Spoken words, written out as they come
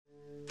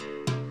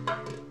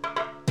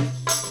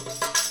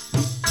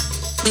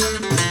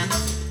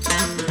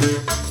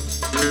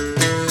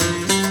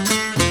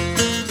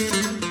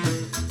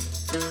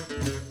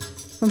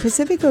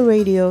Pacifica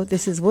Radio,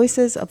 this is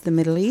Voices of the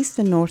Middle East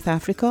and North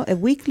Africa, a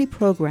weekly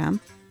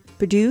program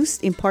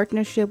produced in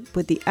partnership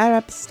with the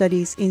Arab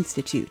Studies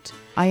Institute.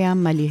 I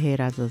am Malihe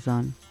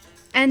Razazan.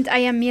 And I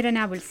am Mira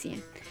Nabulsi.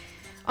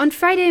 On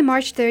Friday,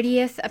 March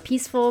 30th, a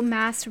peaceful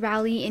mass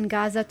rally in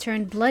Gaza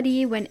turned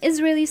bloody when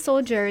Israeli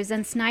soldiers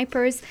and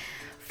snipers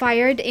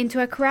fired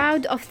into a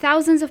crowd of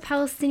thousands of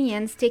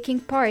Palestinians taking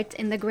part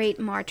in the Great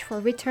March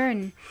for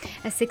Return,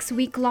 a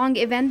 6-week-long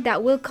event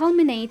that will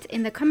culminate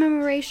in the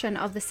commemoration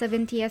of the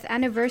 70th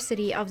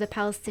anniversary of the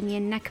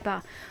Palestinian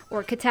Nakba,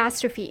 or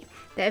catastrophe,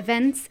 the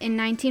events in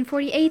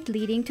 1948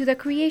 leading to the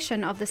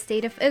creation of the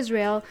State of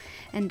Israel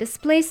and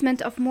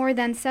displacement of more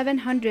than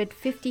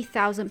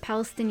 750,000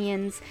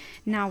 Palestinians,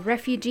 now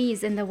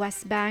refugees in the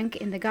West Bank,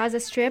 in the Gaza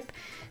Strip,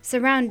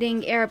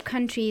 surrounding Arab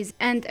countries,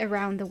 and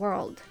around the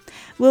world.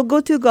 We'll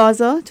go to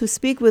Gaza to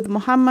speak with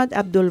Muhammad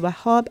Abdul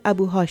Wahab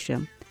Abu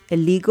Hashim, a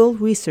legal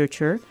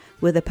researcher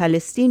with the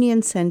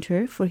Palestinian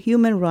Center for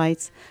Human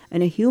Rights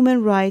and a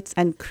human rights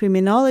and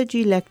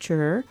criminology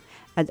lecturer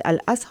at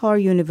Al-Azhar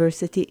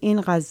University in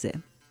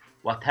Gaza.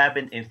 What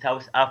happened in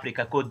South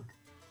Africa could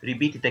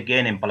repeat it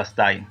again in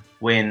Palestine,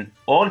 when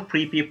all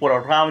free people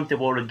around the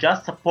world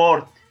just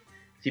support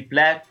the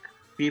black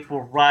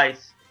people's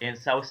rights in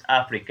South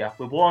Africa.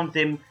 We want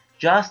them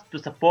just to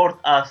support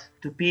us,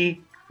 to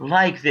be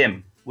like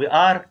them. We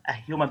are a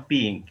human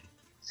being,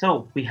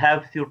 so we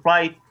have the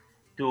right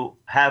to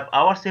have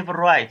our civil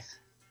rights.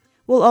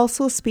 We'll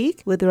also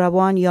speak with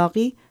Rawan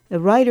Yaghi, a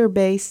writer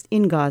based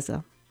in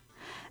Gaza.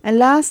 And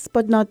last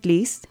but not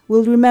least,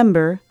 we'll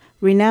remember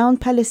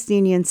renowned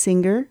Palestinian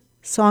singer,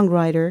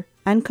 songwriter,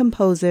 and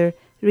composer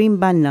Reem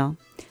Banna,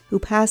 who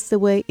passed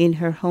away in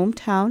her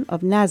hometown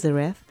of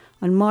Nazareth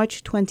on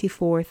March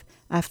 24th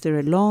after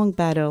a long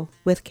battle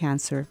with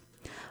cancer.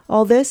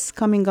 All this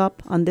coming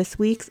up on this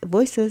week's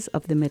Voices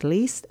of the Middle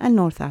East and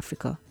North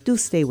Africa. Do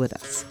stay with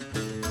us.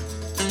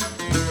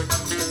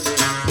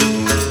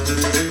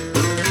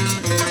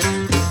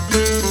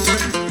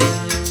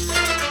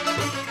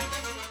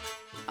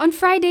 On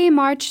Friday,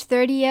 March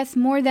 30th,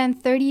 more than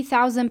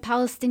 30,000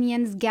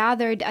 Palestinians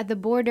gathered at the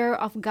border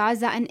of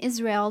Gaza and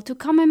Israel to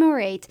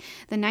commemorate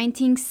the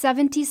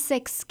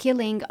 1976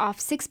 killing of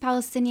 6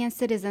 Palestinian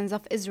citizens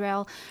of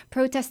Israel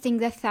protesting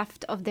the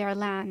theft of their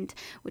land,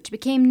 which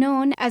became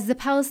known as the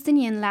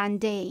Palestinian Land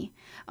Day.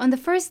 On the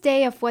first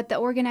day of what the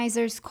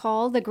organizers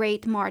call the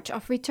Great March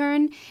of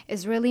Return,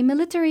 Israeli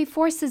military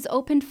forces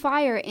opened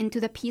fire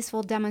into the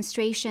peaceful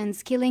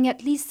demonstrations, killing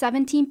at least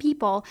 17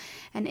 people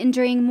and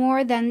injuring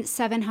more than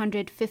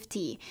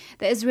 750.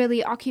 The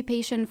Israeli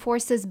occupation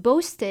forces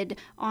boasted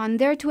on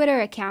their Twitter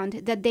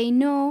account that they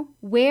know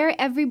where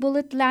every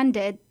bullet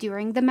landed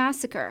during the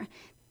massacre.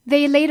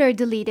 They later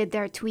deleted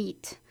their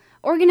tweet.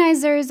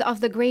 Organizers of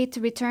the Great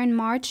Return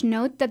March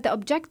note that the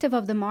objective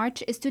of the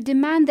march is to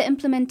demand the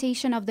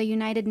implementation of the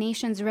United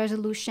Nations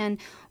Resolution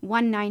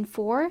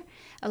 194,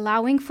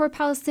 allowing for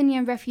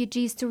Palestinian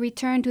refugees to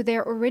return to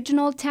their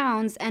original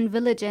towns and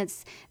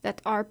villages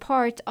that are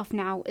part of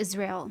now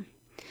Israel.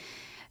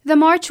 The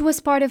march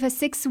was part of a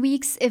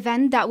 6-week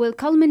event that will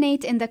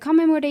culminate in the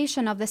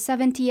commemoration of the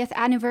 70th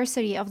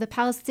anniversary of the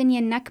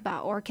Palestinian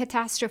Nakba, or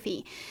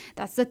catastrophe.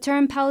 That's the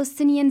term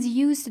Palestinians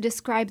use to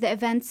describe the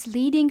events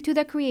leading to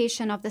the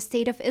creation of the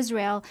State of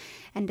Israel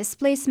and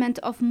displacement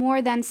of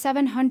more than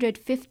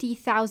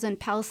 750,000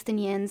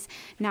 Palestinians,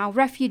 now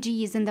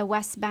refugees in the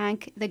West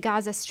Bank, the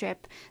Gaza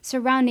Strip,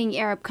 surrounding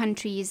Arab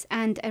countries,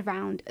 and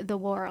around the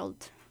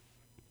world.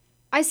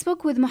 I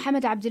spoke with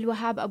Muhammad Abdul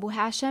Wahab Abu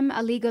Hashim,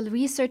 a legal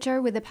researcher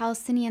with the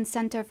Palestinian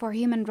Center for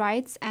Human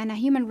Rights and a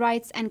human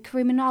rights and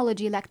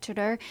criminology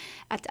lecturer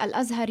at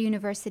Al-Azhar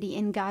University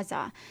in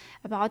Gaza,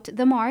 about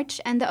the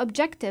march and the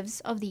objectives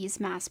of these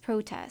mass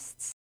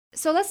protests.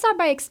 So let's start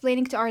by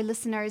explaining to our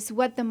listeners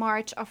what the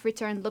March of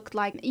Return looked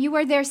like. You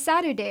were there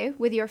Saturday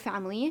with your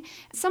family.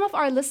 Some of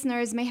our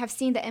listeners may have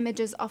seen the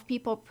images of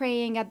people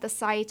praying at the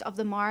site of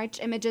the march,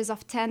 images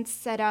of tents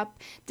set up.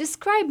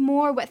 Describe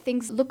more what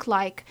things look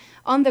like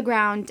on the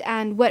ground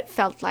and what it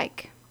felt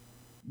like.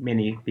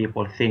 Many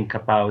people think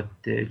about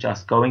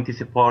just going to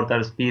the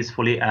borders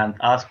peacefully and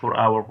ask for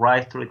our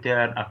right to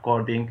return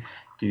according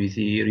to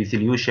the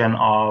resolution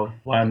of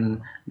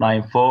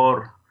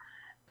 194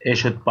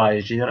 issued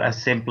by General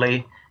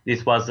Assembly.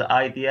 This was the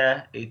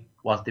idea. It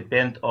was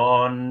depend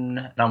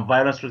on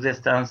non-violence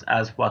resistance,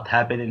 as what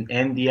happened in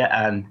India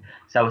and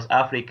South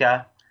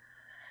Africa.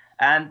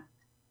 And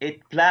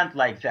it planned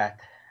like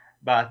that.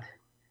 But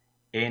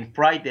in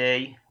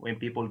Friday, when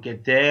people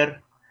get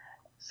there,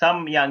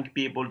 some young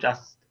people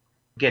just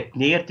get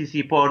near to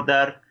the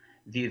border.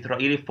 The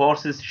Israeli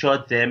forces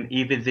shot them,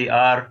 even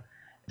there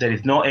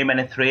is no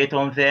imminent threat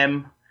on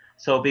them.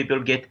 So people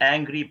get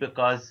angry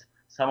because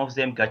some of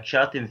them got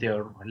shot in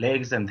their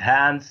legs and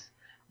hands.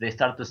 They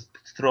start to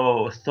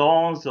throw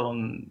stones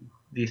on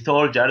the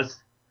soldiers.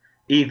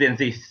 Even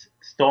these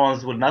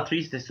stones will not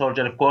reach the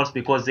soldier, of course,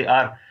 because they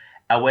are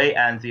away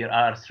and there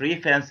are 3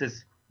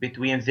 fences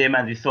between them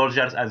and the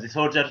soldiers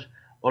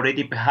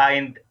already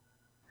behind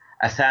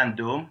a sand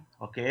dune,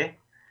 okay?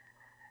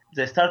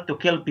 they start to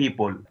kill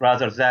people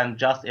rather than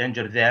just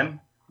injure them.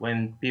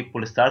 When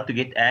people start to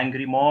get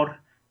angry more,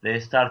 they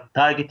start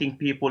targeting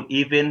people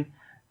even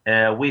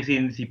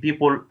within the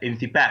people in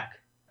the back.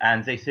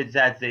 And they said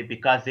that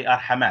because they are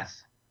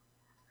Hamas.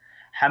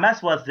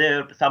 Hamas was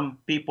there, some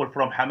people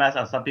from Hamas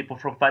and some people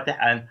from Fatah,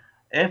 and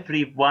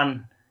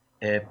everyone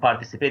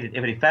participated,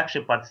 every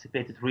faction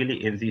participated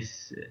really in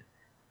this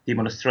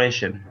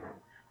demonstration.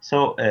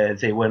 So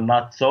they were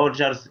not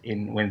soldiers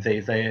when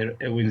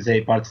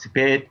they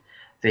participate.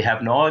 They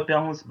have no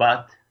weapons,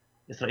 but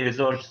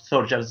Israeli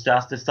soldiers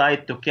just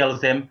decide to kill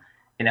them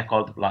in a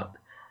cold blood.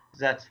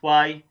 That's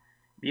why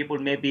people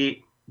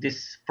maybe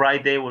this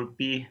Friday will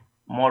be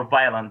more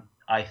violent,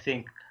 I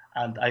think,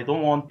 and I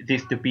don't want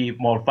this to be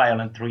more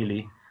violent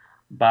really,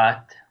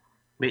 but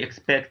we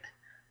expect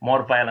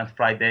more violent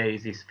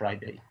Fridays this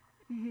Friday.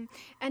 Mm-hmm.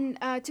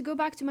 And to go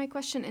back to my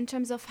question in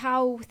terms of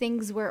how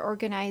things were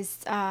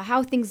organized,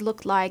 how things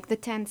looked like, the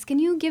tents, can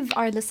you give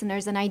our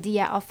listeners an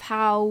idea of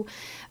how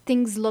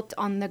things looked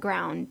on the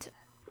ground?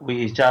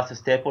 We just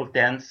stapled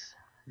tents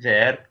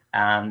there,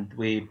 and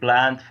we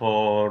planned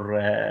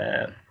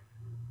for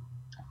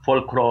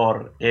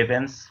folklore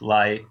events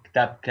like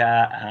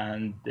dabka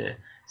and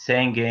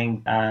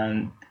singing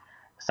and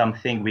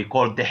something we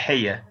call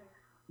Dehaya,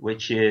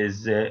 which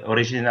is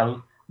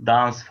original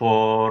dance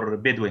for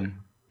Bedouin.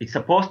 It's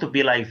supposed to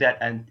be like that,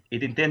 and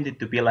it intended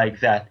to be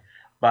like that.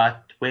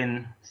 But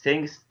when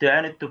things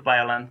turn into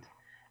violent,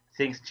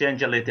 things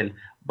change a little.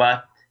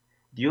 But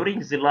during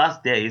the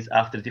last days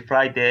after the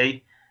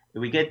Friday,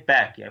 we get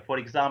back. Yeah, for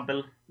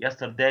example,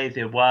 yesterday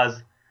there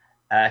was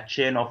a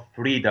chain of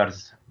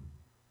readers.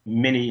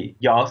 Many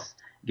youths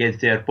get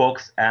their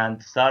books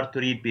and start to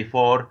read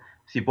before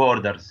the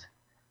borders.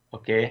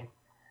 Okay,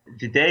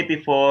 the day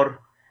before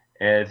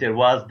there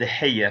was the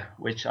Hayya,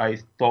 which I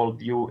told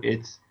you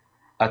it's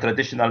a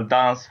traditional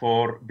dance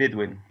for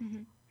Bedouin.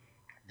 Mm-hmm.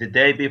 The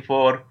day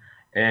before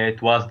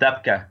it was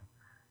Dabka.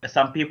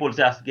 Some people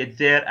just get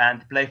there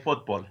and play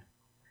football.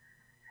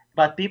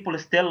 But people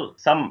still,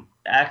 some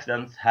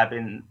accidents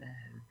happen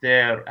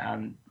there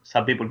and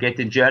some people get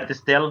injured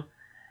still.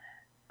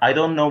 I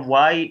don't know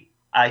why.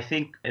 I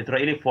think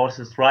Israeli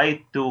forces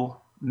try to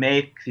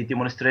make the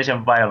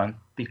demonstration violent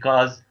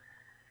because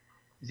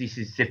this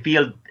is the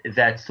field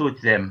that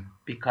suits them.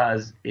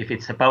 Because if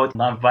it's about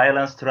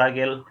non-violent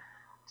struggle,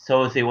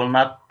 so they will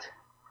not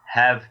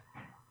have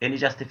any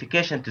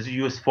justification to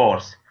use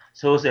force.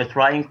 So they're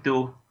trying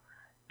to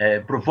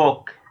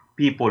provoke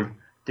people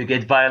to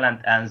get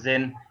violent and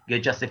then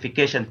get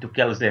justification to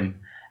kill them.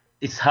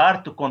 It's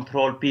hard to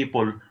control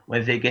people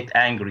when they get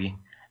angry.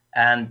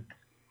 And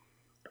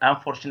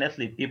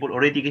unfortunately, people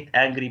already get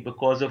angry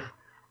because of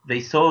they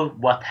saw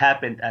what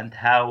happened and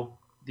how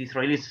the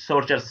Israeli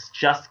soldiers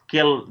just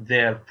kill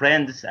their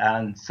friends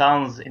and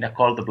sons in a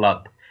cold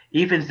blood.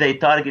 Even they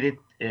targeted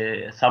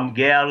some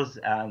girls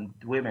and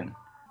women.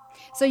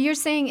 So you're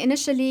saying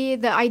initially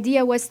the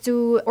idea was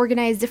to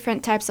organize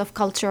different types of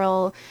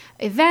cultural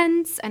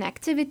events and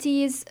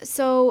activities.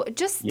 So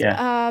just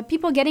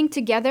people getting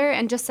together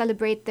and just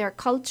celebrate their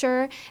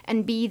culture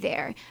and be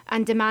there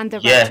and demand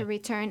the right to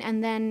return.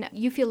 And then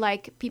you feel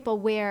like people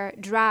were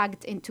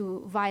dragged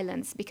into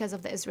violence because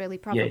of the Israeli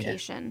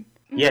provocation.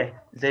 Yeah,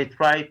 they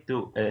try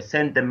to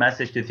send the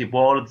message to the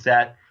world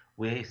that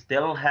we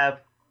still have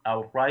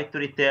our right to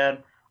return.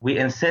 We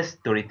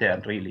insist to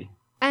return, really.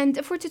 And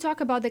if we're to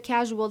talk about the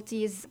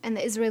casualties and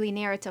the Israeli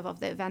narrative of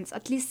the events,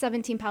 at least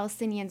 17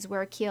 Palestinians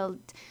were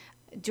killed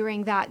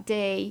during that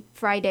day,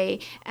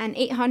 Friday, and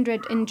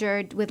 800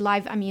 injured with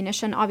live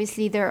ammunition.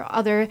 Obviously, there are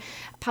other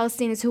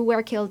Palestinians who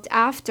were killed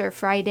after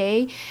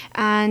Friday,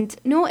 and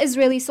no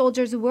Israeli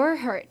soldiers were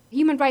hurt.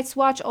 Human Rights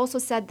Watch also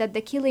said that the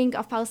killing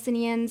of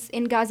Palestinians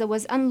in Gaza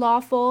was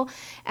unlawful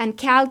and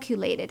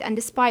calculated. And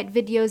despite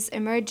videos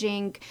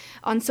emerging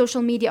on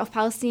social media of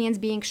Palestinians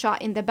being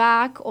shot in the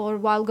back or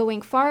while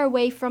going far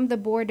away from the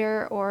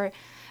border or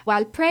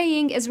while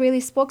praying,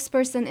 Israeli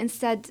spokesperson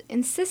instead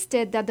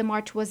insisted that the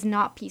march was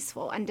not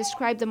peaceful and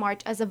described the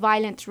march as a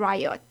violent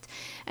riot.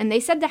 And they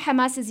said that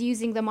Hamas is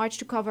using the march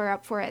to cover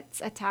up for its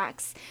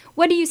attacks.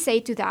 What do you say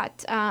to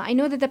that? I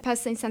know that the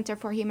Palestine Center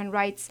for Human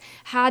Rights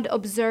had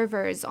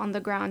observers on the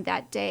ground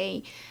that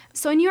day.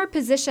 So in your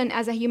position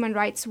as a human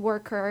rights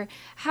worker,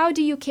 how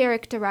do you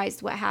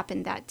characterize what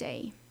happened that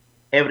day?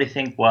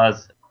 Everything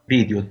was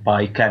videoed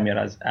by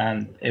cameras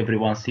and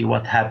everyone see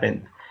what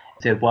happened.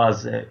 There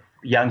was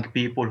young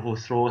people who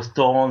throw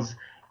stones.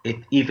 It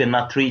even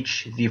not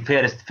reach the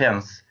first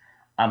fence.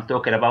 I'm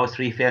talking about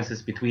 3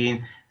 fences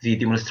between the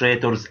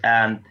demonstrators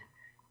and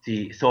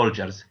the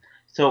soldiers.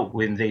 So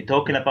when they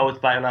talking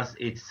about violence,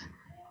 it's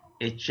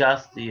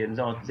just,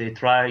 they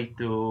try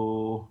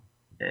to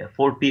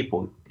fool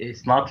people.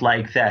 It's not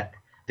like that.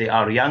 They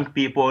are young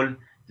people.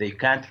 They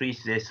can't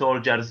reach the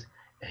soldiers.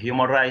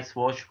 Human Rights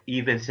Watch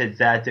even said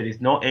that there is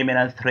no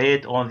imminent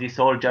threat on the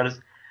soldiers,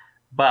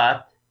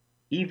 but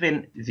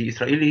even the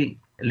Israeli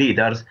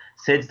leaders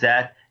said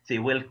that they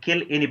will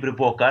kill any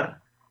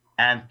provoker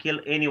and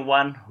kill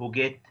anyone who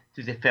get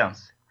to the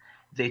fence.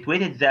 They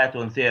tweeted that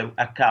on their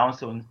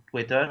accounts on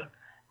Twitter,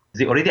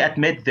 They already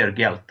admit their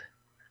guilt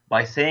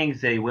by saying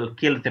they will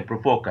kill the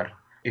provoker.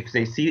 If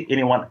they see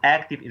anyone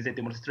active in the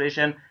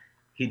demonstration,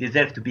 he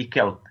deserves to be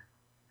killed.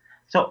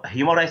 So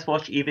Human Rights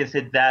Watch even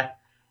said that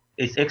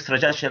it's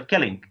extrajudicial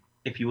killing.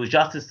 If you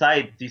just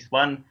decide this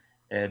one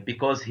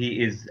because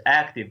he is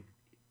active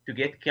to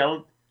get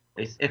killed,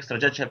 it's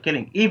extrajudicial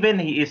killing. Even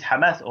he is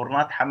Hamas or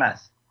not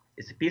Hamas.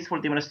 It's a peaceful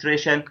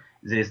demonstration.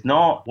 There is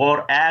no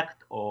war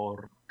act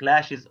or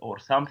clashes or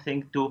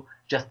something to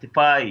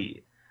justify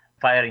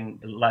firing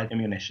live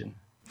ammunition.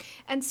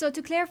 And so,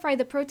 to clarify,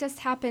 the protest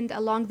happened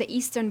along the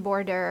eastern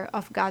border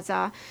of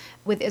Gaza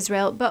with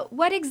Israel. But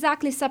what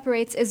exactly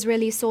separates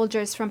Israeli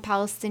soldiers from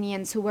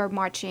Palestinians who were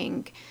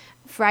marching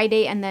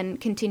Friday and then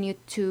continued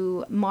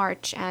to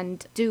march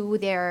and do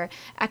their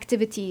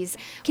activities?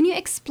 Can you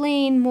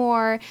explain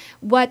more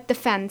what the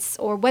fence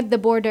or what the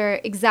border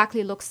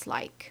exactly looks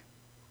like?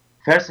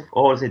 First of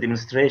all, the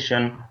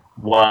demonstration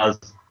was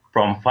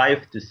from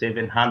 500 to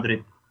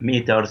 700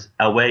 meters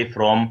away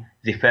from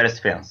the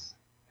first fence.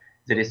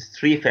 There is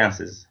 3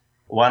 fences.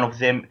 One of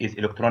them is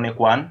electronic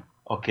one.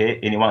 Okay,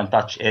 anyone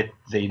touch it,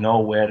 they know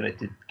where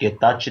it get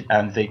touched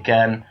and they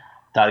can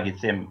target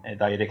them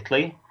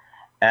directly.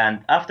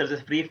 And after the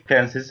 3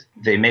 fences,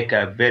 they make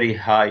a very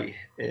high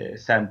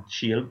sand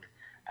shield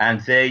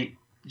and they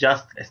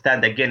just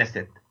stand against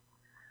it.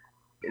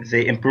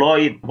 They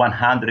employed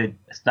 100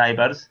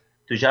 snipers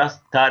to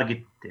just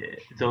target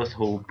those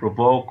who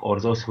provoke or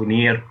those who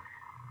near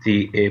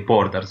the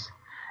borders.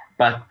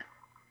 But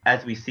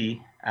as we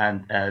see,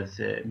 and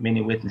as many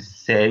witnesses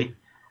say,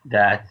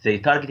 that they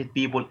targeted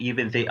people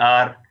even they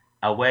are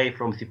away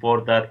from the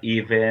border,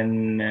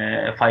 even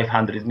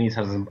 500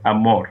 meters and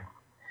more.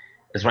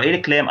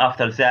 Israeli claim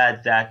after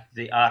that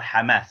they are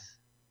Hamas.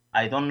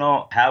 I don't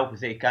know how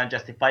they can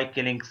justify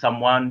killing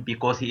someone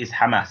because he is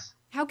Hamas.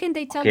 How can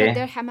they tell that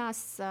they're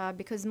Hamas?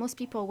 Because most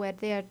people were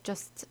there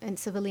just in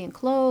civilian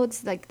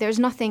clothes. Like, there's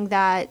nothing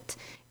that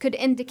could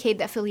indicate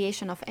the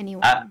affiliation of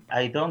anyone.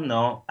 I don't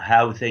know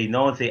how they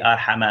know they are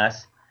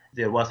Hamas.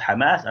 There was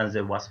Hamas and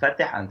there was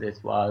Fatah and there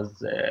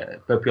was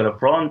Popular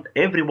Front.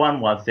 Everyone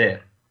was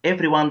there.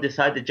 Everyone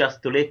decided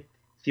just to let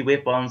the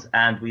weapons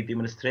and we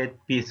demonstrate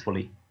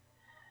peacefully.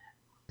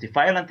 The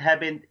violence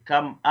happened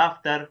come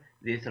after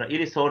the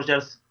Israeli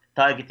soldiers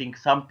targeting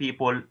some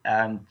people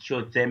and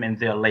shot them in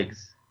their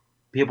legs.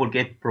 People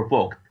get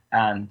provoked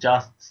and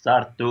just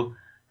start to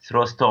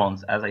throw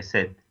stones, as I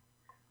said.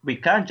 We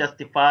can't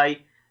justify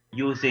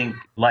using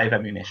live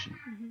ammunition.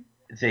 Mm-hmm.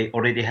 They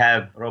already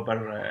have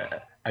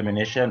rubber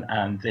ammunition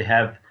and they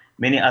have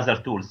many other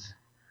tools.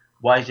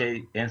 Why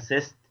they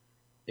insist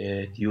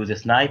to use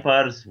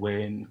snipers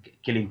when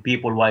killing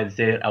people while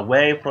they're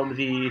away from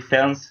the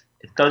fence?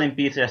 It couldn't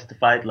be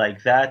justified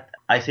like that.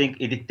 I think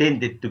it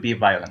intended to be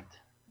violent.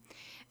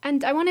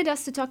 And I wanted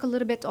us to talk a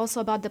little bit also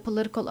about the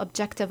political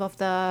objective of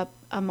the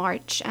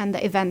march and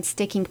the events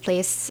taking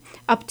place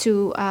up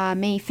to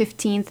May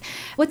 15th.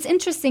 What's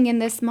interesting in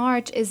this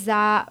march is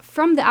that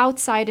from the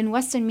outside in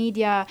Western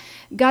media,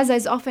 Gaza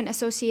is often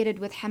associated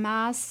with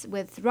Hamas,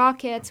 with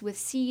rockets, with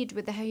siege,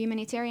 with the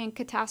humanitarian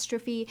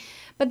catastrophe.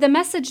 But the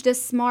message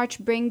this march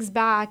brings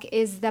back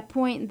is the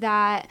point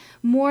that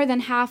more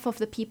than half of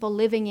the people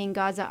living in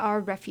Gaza are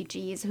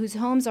refugees whose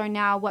homes are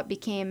now what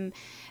became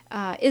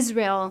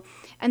Israel,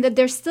 and that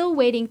they're still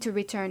waiting to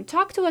return.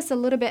 Talk to us a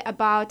little bit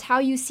about how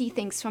you see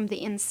things from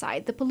the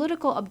inside, the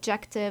political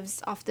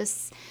objectives of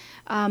this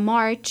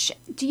march.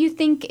 Do you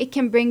think it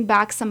can bring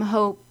back some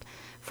hope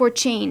for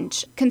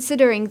change,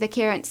 considering the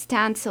current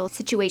standstill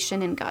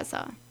situation in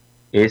Gaza?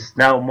 It's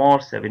now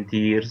more 70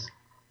 years.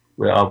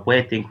 We are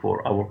waiting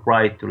for our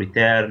right to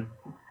return,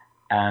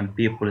 and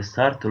people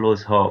start to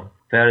lose hope.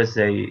 First,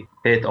 they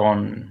bet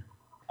on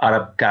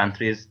Arab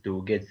countries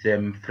to get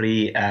them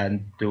free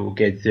and to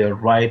get their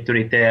right to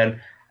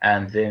return,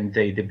 and then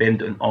they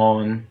depend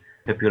on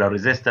popular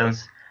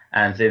resistance,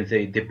 and then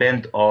they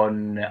depend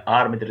on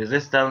armed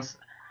resistance,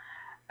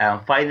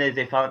 and finally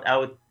they found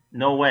out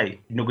no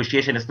way.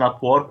 Negotiation is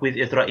not work with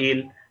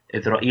Israel.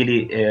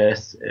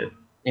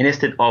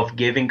 Instead of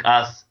giving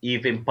us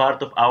even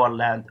part of our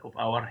land, of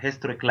our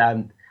historic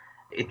land,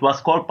 it was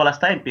called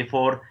Palestine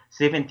before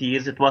 70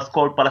 years. It was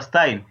called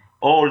Palestine.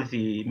 All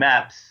the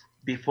maps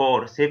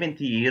before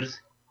 70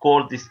 years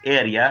called this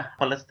area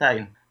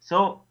Palestine.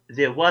 So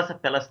there was a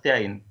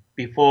Palestine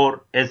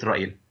before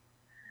Israel.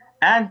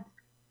 And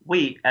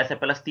we as a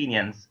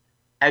Palestinians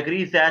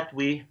agree that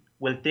we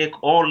will take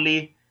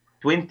only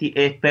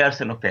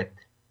 28% of it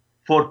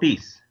for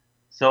peace.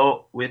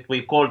 So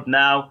we called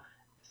now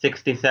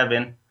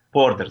 67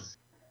 borders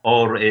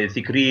or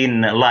the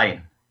green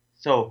line.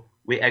 So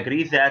we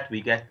agree that we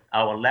get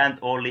our land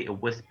only in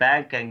West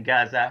Bank and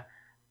Gaza,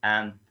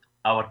 and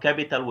our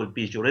capital will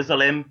be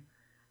Jerusalem,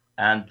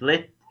 and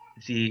let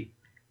the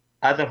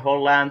other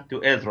whole land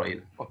to Israel,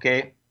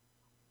 okay?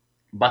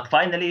 But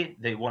finally,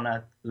 they want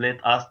to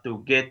let us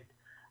to get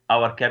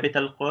our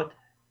capital,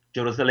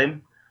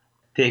 Jerusalem,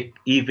 take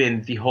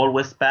even the whole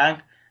West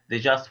Bank. They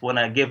just want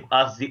to give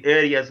us the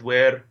areas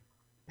where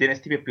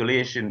dynasty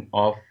population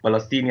of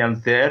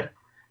Palestinians there.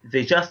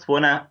 They just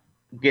want to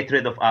get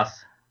rid of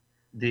us.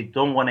 They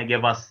don't want to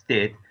give us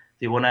state.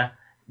 They want to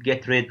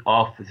get rid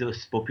of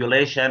this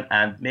population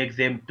and make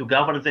them to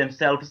govern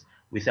themselves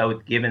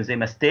without giving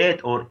them a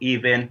state or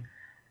even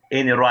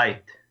any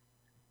right,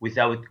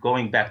 without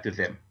going back to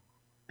them.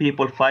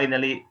 People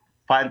finally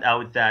find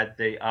out that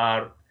they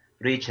are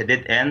reach a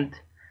dead end,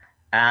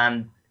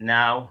 and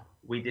now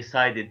we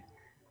decided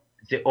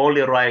the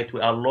only right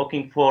we are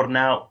looking for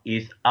now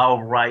is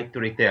our right to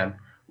return.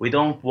 We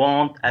don't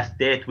want a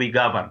state we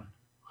govern.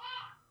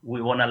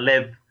 We want to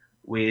live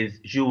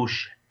with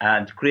Jews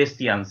and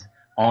Christians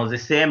on the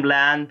same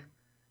land,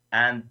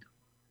 and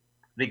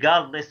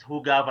regardless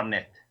who govern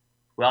it.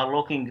 We are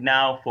looking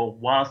now for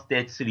one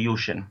state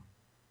solution.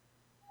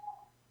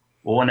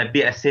 We want to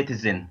be a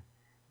citizen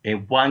in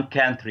one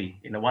country,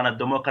 in one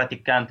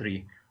democratic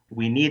country.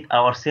 We need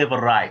our civil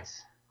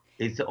rights.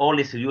 It's the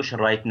only solution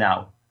right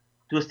now.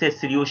 Two-state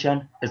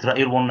solution,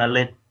 Israel will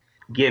not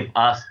give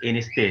us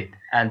any state.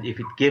 And if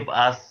it give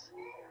us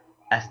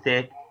a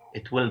state,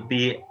 it will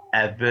be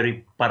a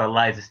very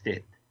paralyzed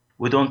state.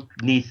 We don't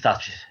need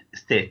such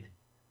state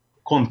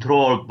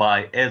controlled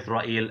by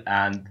Israel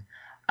and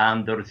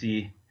under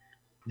the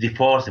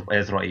force of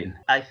Israel.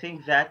 I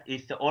think that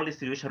is the only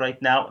solution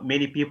right now.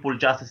 Many people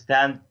just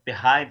stand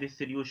behind this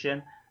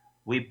solution.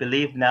 We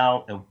believe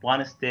now in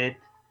one state,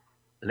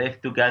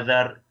 live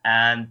together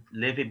and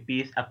live in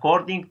peace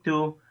according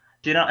to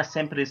General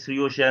Assembly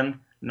Resolution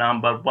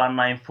number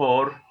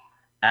 194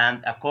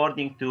 and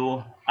according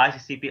to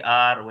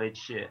ICCPR,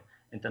 which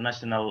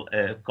International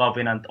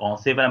Covenant on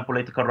Civil and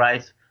Political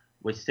Rights,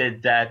 which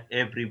said that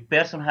every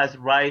person has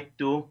right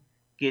to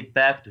get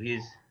back to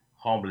his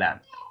homeland.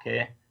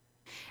 Okay.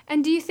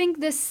 And do you think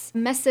this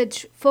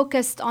message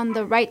focused on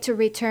the right to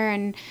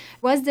return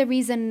was the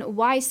reason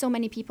why so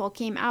many people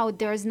came out?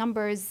 There's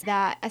numbers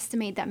that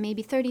estimate that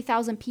maybe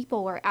 30,000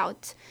 people were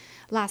out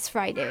last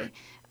Friday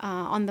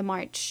on the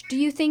march. Do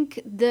you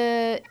think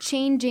the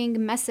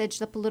changing message,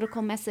 the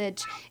political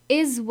message,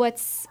 is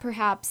what's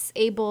perhaps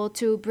able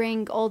to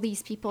bring all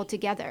these people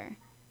together?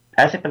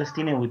 As a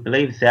Palestinian, we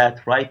believe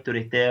that right to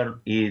return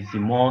is the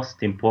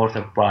most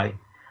important right.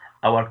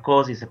 Our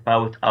cause is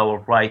about our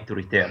right to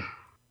return.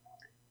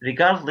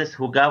 Regardless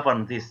who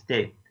governs this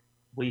state,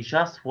 we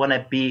just want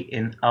to be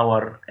in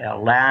our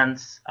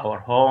lands, our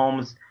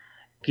homes,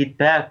 get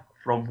back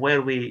from where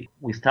we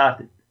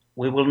started.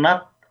 We will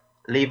not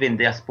live in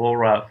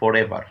diaspora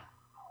forever.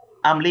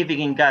 I'm living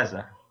in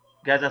Gaza.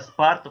 Gaza is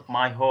part of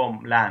my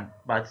homeland,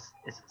 but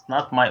it's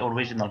not my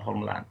original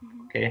homeland.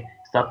 Okay,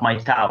 it's not my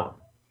town.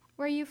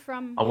 Where are you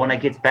from? I want to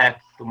get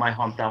back to my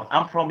hometown.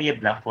 I'm from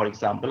Yebna, for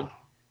example.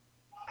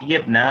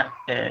 Yebna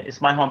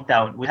is my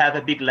hometown. We have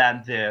a big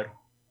land there.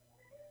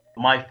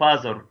 My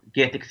father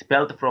get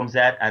expelled from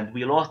that, and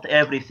we lost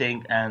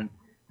everything, and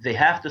they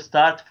have to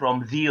start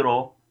from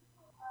zero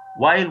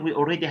while we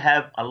already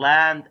have a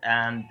land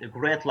and a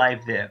great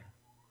life there.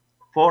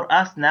 For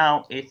us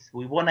now,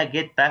 we want to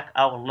get back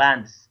our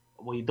lands.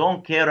 We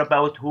don't care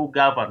about who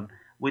govern.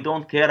 We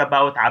don't care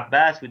about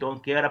Abbas. We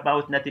don't care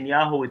about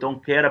Netanyahu. We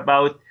don't care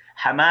about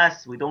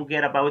Hamas. We don't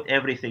care about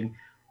everything.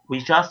 We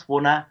just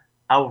want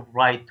our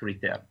right to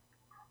return.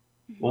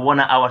 We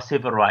want our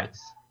civil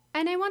rights.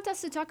 And I want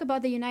us to talk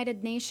about the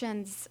United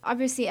Nations.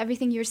 Obviously,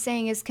 everything you're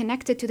saying is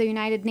connected to the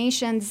United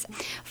Nations.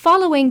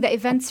 Following the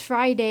events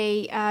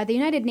Friday, the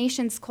United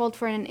Nations called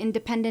for an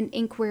independent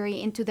inquiry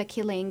into the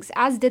killings,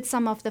 as did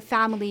some of the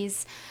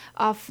families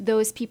of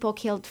those people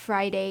killed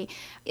Friday.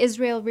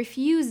 Israel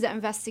refused the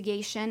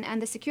investigation,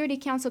 and the Security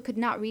Council could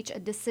not reach a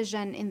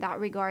decision in that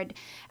regard.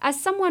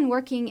 As someone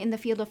working in the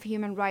field of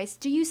human rights,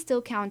 do you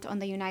still count on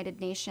the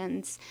United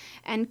Nations?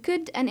 And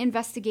could an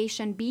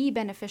investigation be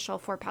beneficial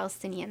for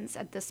Palestinians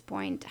at this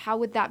point? How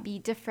would that be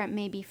different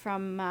maybe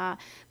from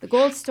the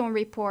Goldstone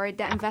report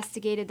that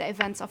investigated the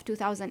events of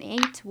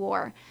 2008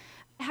 war?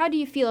 How do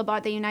you feel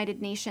about the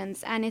United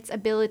Nations and its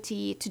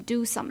ability to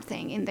do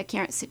something in the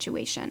current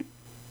situation?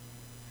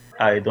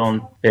 I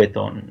don't bet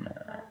on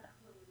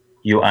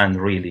UN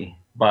really,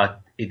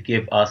 but it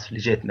gave us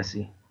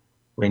legitimacy.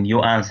 When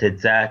UN said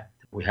that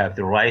we have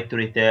the right to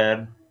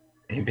return,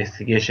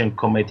 investigation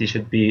committee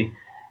should be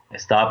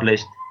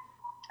established.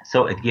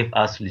 So it gave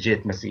us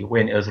legitimacy.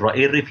 When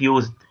Israel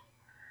refused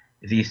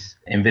this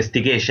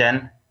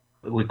investigation,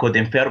 we could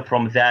infer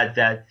from that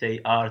they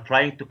are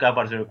trying to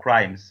cover their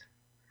crimes.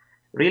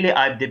 Really,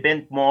 I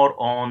depend more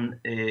on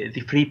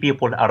the free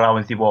people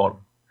around the world.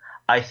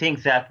 I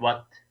think that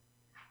what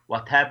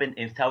happened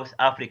in South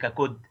Africa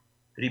could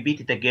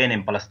repeat it again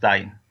in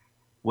Palestine,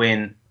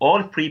 when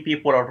all free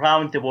people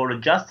around the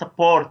world just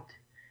support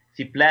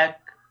the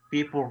black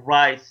people's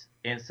rights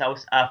in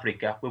South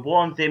Africa. We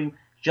want them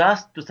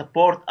just to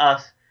support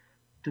us,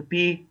 to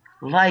be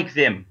like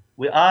them.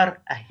 We are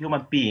a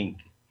human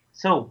being.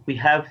 So we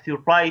have the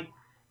right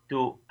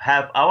to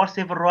have our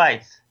civil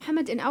rights.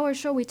 Mohammed, in our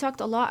show, we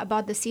talked a lot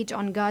about the siege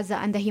on Gaza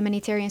and the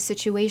humanitarian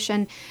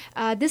situation.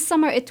 This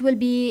summer, it will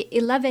be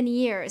 11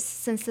 years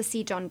since the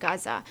siege on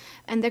Gaza.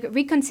 And the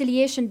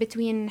reconciliation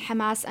between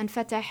Hamas and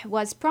Fatah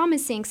was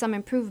promising some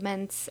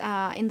improvements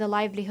in the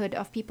livelihood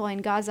of people in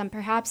Gaza and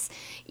perhaps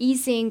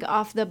easing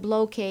of the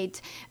blockade.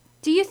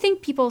 Do you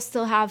think people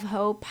still have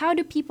hope? How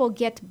do people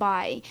get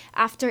by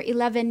after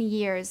 11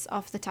 years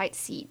of the tight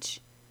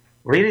siege?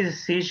 Really, the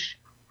siege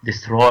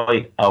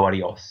destroyed our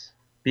youth.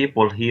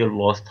 People here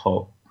lost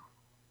hope.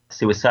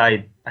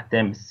 Suicide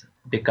attempts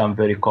become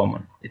very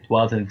common. It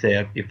wasn't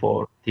there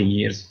before 10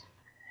 years.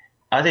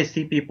 As I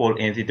see people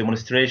in the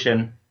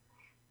demonstration,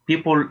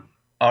 people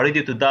are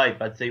ready to die,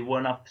 but they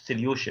want a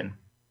solution.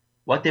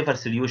 Whatever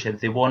solution,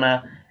 they want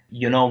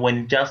to,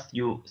 when just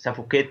you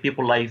suffocate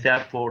people like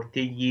that for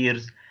 10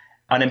 years,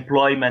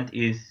 unemployment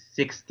is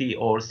 60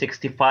 or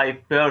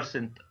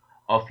 65%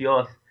 of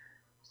youth.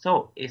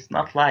 So it's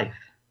not life.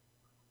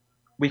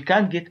 We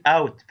can't get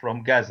out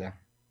from Gaza.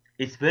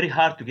 It's very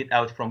hard to get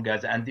out from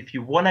Gaza. And if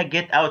you want to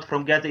get out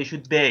from Gaza, you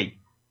should pay.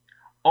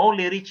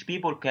 Only rich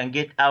people can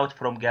get out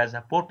from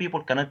Gaza. Poor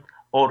people cannot,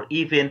 or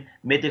even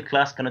middle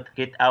class cannot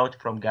get out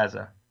from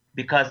Gaza.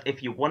 Because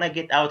if you want to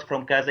get out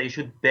from Gaza, you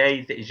should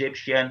pay the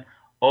Egyptian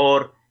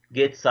or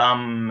get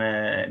some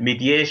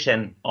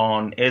mediation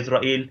on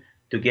Israel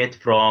to get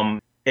from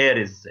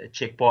Erez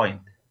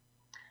checkpoint.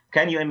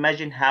 Can you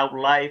imagine how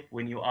life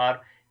when you are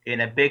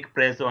in a big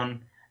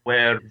prison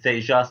where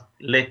they just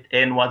let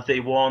in what they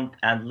want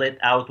and let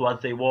out what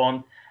they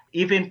want?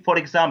 Even, for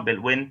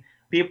example, when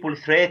people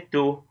threaten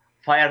to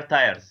fire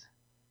tires,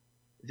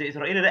 the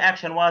Israeli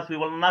reaction was, we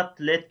will not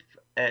let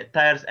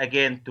tires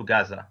again to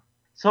Gaza.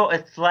 So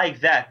it's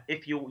like that.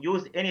 If you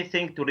use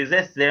anything to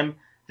resist them,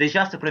 they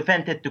just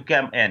prevent it to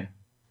come in.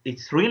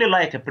 It's really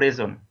like a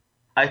prison.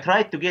 I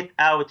tried to get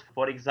out,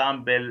 for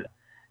example,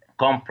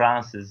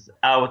 conferences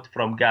out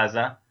from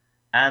Gaza,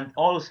 and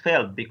always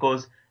failed,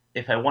 because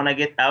if I want to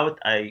get out,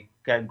 I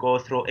can go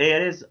through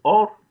Erez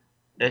or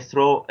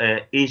through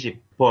Egypt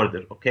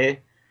border,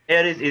 okay?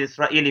 Erez is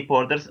Israeli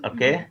borders,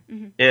 okay?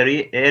 Mm-hmm.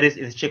 Erez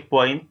is a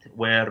checkpoint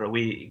where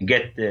we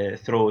get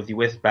through the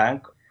West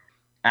Bank,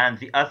 and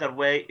the other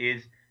way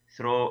is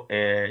through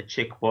a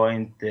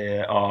checkpoint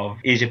of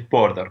Egypt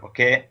border,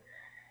 okay?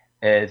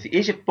 The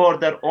Egypt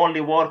border only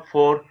work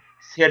for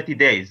 30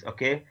 days,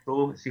 okay,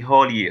 through the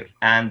whole year,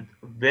 and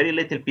very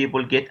little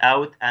people get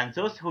out, and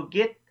those who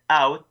get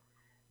out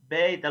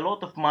paid a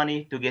lot of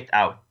money to get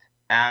out.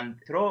 And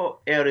through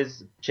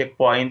Erez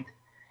checkpoint,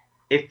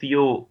 if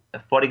you,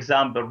 for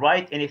example,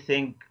 write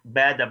anything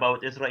bad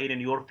about Israel in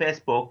your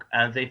Facebook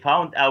and they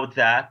found out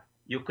that,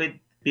 you could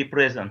be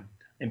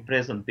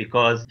imprisoned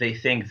because they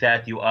think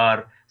that you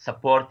are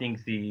supporting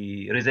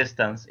the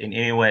resistance in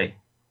any way.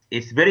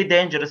 It's very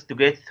dangerous to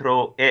get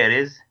through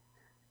Erez,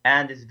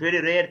 and it's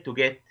very rare to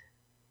get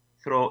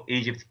through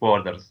Egypt's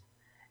borders.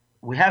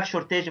 We have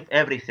shortage of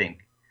everything.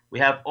 We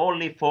have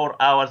only 4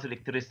 hours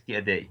electricity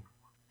a day.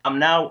 I'm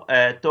now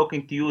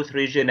talking to you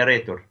through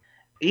generator.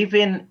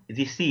 Even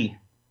the sea,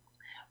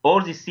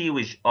 all the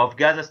sewage of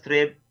Gaza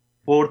Strip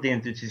poured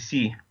into the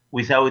sea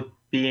without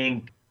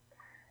being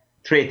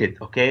treated,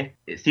 okay?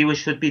 Sewage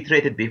should be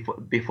treated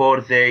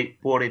before they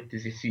pour it to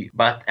the sea.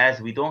 But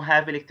as we don't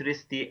have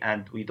electricity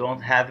and we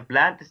don't have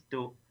plants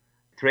to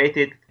treat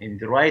it in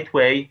the right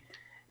way,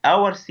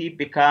 our sea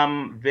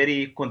become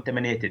very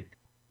contaminated.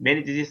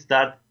 Many diseases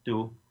start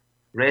to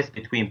race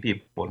between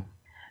people.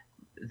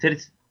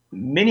 There's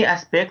many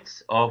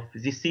aspects of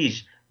the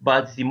siege,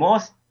 but the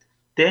most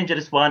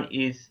dangerous one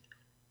is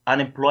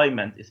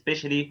unemployment,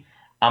 especially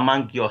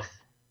among youth.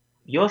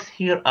 Youth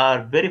here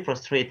are very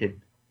frustrated.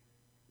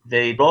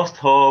 They lost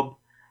hope.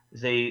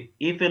 They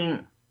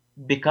even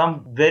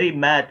become very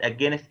mad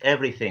against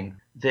everything.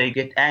 They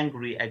get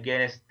angry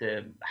against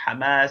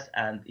Hamas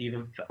and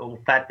even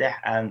Fatah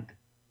and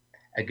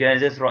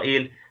against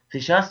Israel. They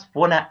just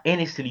want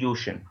any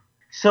solution.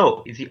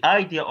 So if the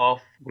idea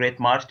of Great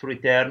March to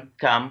Return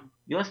come,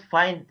 you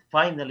find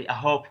finally a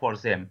hope for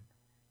them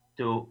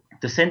to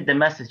send the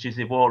message to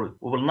the world.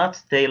 We will not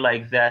stay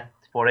like that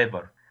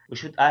forever. We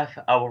should have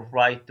our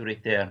right to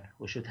return.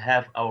 We should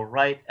have our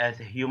right as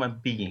human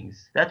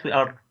beings. That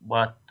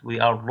what we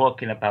are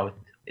talking about.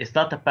 It's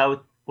not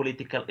about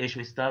political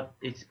issue.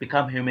 It's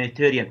become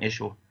humanitarian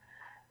issue.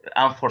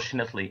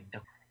 Unfortunately,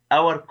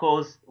 our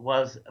cause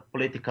was a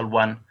political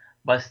one,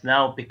 but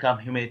now become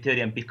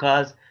humanitarian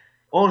because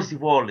all the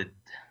world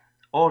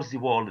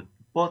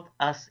put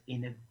us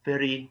in a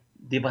very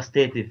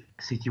devastating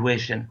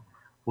situation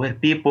where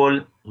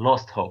people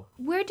lost hope.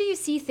 Where do you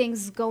see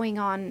things going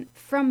on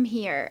from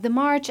here? The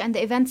march and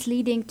the events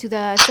leading to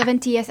the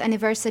 70th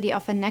anniversary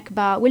of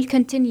Al-Nakba will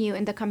continue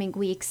in the coming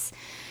weeks.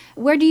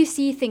 Where do you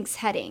see things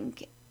heading?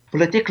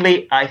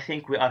 Politically, I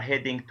think we are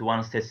heading to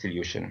one-state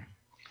solution.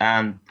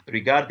 And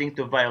regarding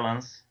to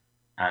violence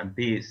and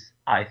peace,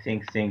 I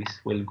think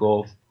things will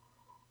go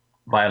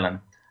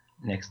violent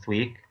next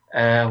week.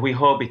 We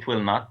hope it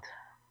will not,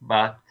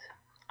 but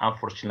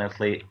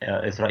unfortunately,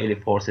 Israeli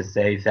forces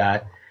say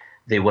that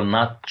they will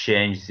not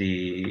change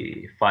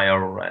the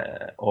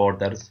fire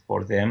orders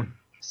for them.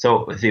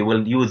 So they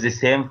will use the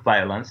same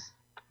violence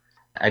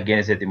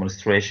against the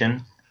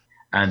demonstration.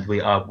 And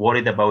we are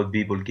worried about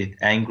people get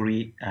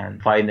angry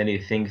and finally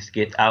things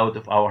get out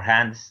of our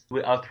hands.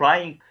 We are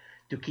trying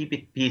to keep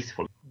it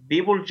peaceful.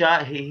 People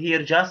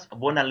here just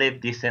want to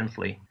live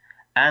decently.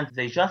 And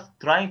they just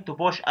trying to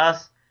push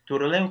us to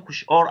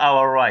relinquish all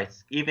our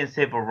rights, even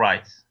civil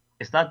rights.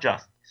 It's not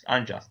just, it's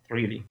unjust,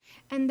 really.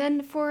 And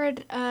then for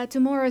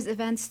tomorrow's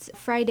events,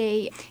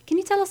 Friday, can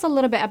you tell us a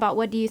little bit about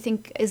what do you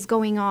think is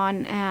going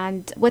on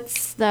and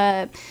what's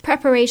the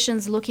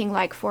preparations looking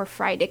like for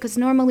Friday? Because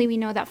normally we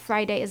know that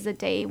Friday is the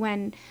day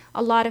when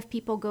a lot of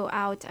people go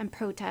out and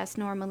protest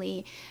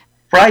normally.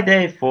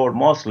 Friday for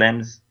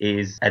Muslims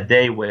is a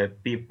day where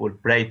people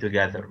pray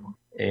together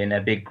in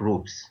a big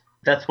groups.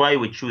 That's why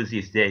we choose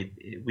this day.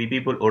 We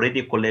people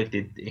already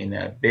collected in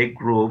a big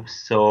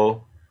groups,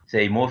 so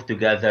they move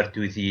together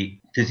to the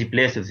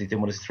place of the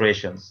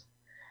demonstrations.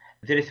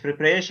 There is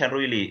preparation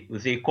really.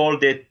 They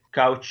called it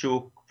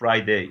Caoutchouc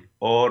Friday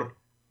or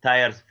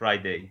Tires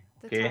Friday.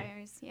 Okay? The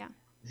tires, yeah.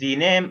 The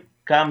name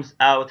comes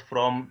out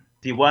from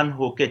the one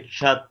who gets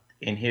shot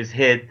in his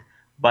head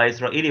by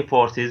Israeli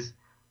forces,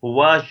 who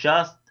was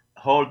just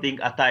holding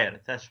a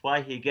tire. That's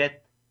why he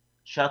get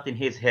shot in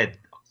his head.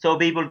 So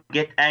people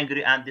get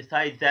angry and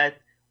decide that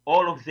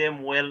all of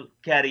them will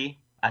carry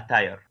a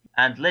tire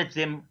and let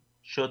them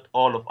shoot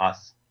all of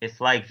us. It's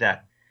like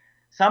that.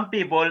 Some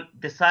people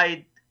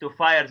decide to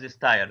fire these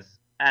tires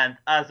and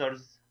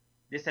others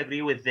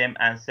disagree with them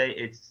and say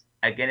it's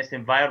against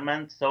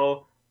environment,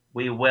 so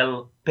we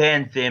will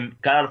paint them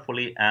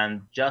colorfully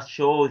and just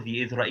show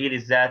the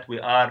Israelis that we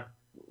are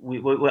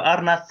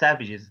not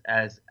savages,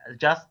 as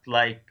just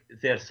like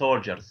their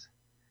soldiers.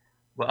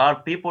 We are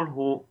people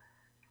who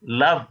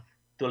love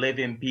to live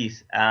in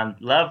peace and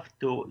love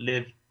to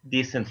live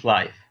decent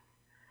life.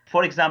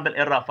 For example,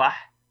 in Rafah,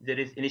 there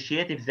is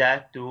initiative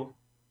that to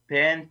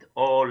paint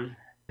all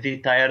the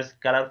tires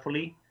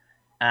colorfully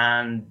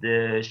and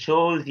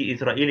show the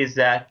Israelis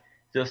that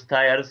those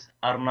tires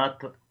are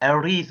not a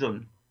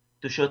reason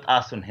to shoot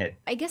us on head.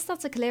 I guess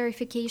that's a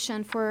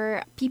clarification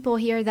for people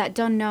here that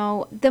don't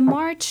know. The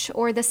march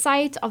or the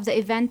site of the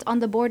event on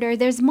the border,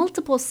 there's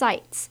multiple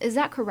sites. Is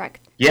that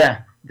correct?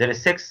 Yeah, there are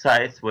 6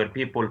 sites where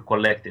people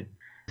collected.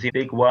 The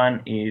big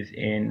one is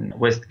in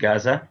West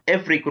Gaza.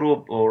 Every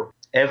group or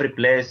every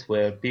place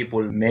where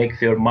people make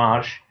their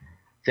march,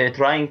 they're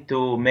trying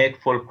to make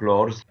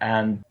folklores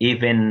and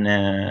even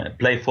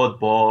play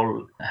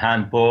football,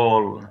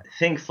 handball,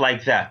 things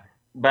like that.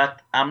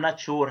 But I'm not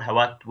sure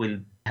what will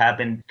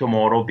happen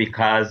tomorrow,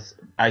 because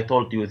I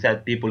told you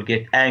that people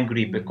get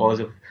angry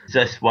because of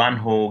this one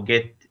who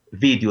get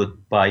videoed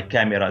by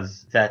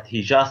cameras that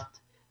he just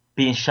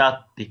been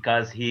shot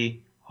because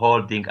he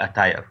holding a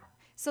tire.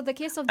 So the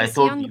case of this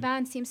young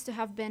man seems to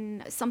have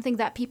been something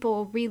that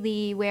people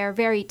really were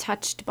very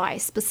touched by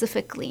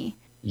specifically.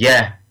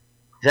 Yeah,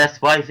 that's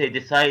why they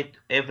decide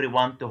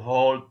everyone to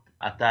hold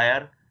a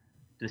tire,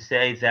 to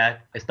say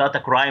that it's not a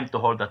crime to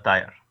hold a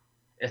tire.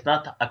 It's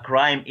not a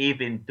crime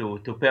even to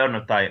burn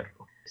a tire.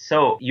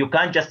 So you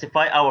can't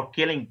justify our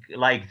killing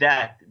like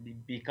that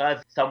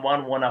because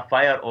someone wanna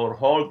fire or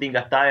holding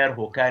a tire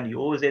who can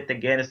use it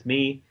against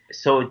me.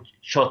 So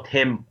shot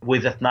him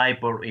with a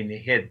sniper in the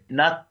head,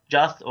 not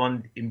just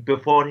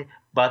before,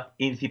 but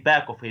in the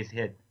back of his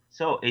head.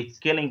 So it's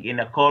killing in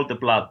a cold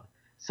blood.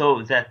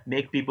 So that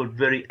make people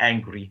very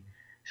angry.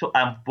 So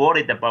I'm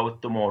worried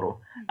about tomorrow.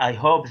 I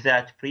hope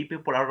that free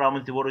people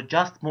around the world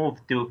just move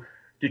to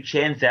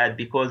change that,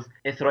 because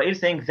Israel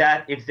saying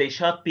that if they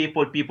shot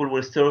people, people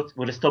will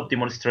stop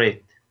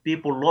demonstrate.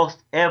 People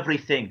lost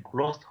everything,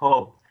 lost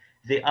hope.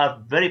 They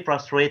are very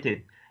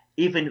frustrated.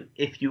 Even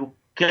if you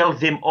kill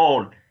them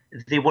all,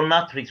 they will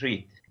not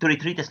retreat. To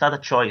retreat is not a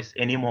choice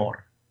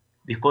anymore,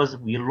 because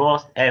we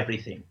lost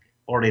everything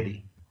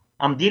already.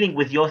 I'm dealing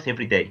with youth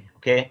every day,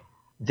 okay?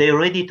 They're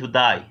ready to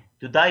die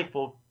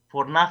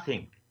for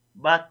nothing,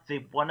 but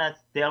they wanna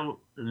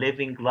still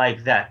living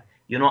like that.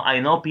 You know, I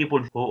know people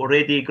who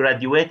already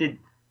graduated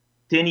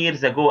 10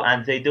 years ago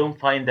and they don't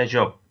find a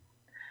job.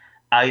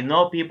 I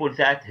know people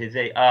that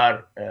they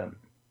are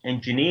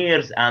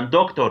engineers and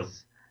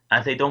doctors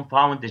and they don't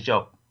find a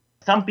job.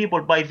 Some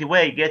people, by the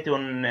way, get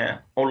on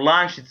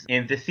launches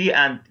in the sea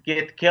and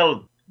get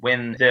killed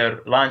when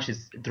their launch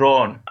is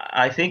drawn.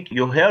 I think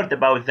you heard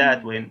about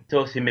that when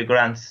those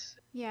immigrants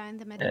in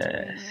the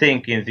Mediterranean,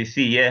 sink in the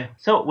sea. Yeah.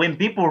 So when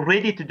people are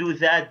ready to do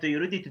that, they're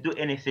ready to do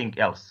anything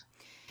else.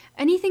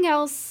 Anything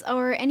else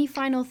or any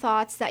final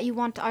thoughts that you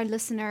want our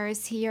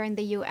listeners here in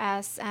the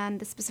U.S.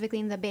 and specifically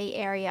in the Bay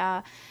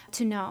Area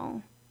to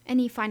know?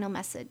 Any final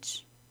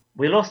message?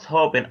 We lost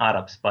hope in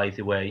Arabs, by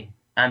the way,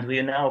 and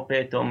we now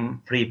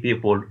become free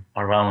people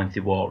around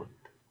the world.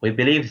 We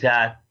believe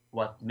that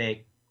what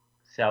makes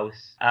South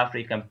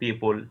African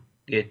people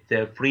get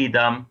their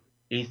freedom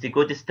is the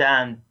good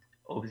stand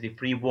of the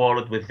free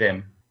world with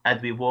them, and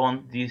we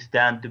want this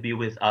stand to be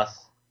with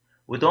us.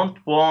 We don't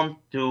want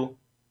to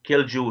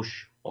kill Jews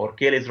or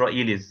kill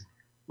Israelis.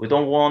 We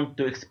don't want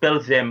to expel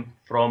them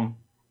from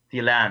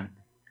the land.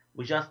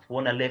 We just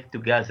want to live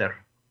together.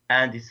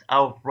 And it's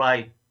our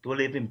right to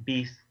live in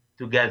peace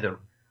together,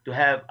 to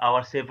have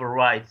our civil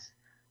rights.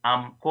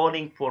 I'm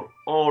calling for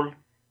all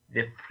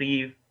the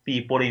free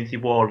people in the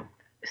world,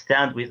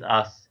 stand with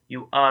us.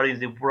 You are in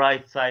the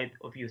right side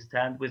of you,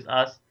 stand with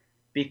us,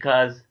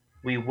 because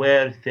we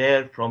were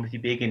there from the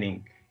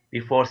beginning.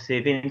 Before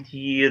 70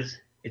 years,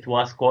 It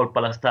was called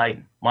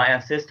Palestine. My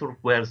ancestors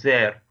were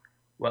there.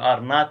 We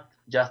are not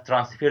just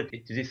transferred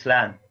to this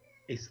land.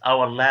 It's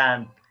our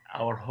land,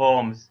 our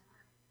homes,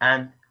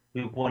 and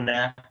we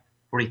wanna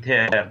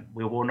return.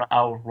 We want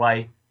our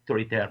right to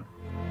return.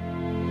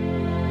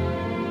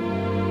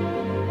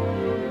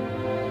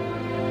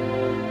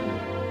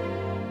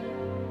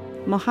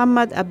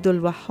 Mohammad Abdul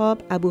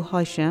Wahab Abu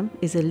Hashim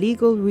is a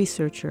legal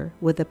researcher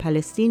with the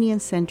Palestinian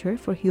Center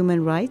for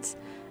Human Rights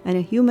and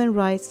a human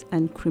rights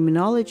and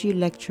criminology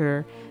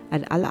lecturer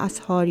at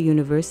Al-Azhar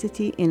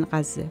University in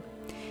Gaza.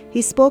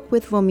 He spoke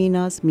with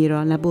Vomina's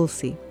Mira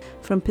Nabulsi.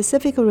 From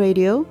Pacifica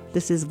Radio,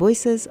 this is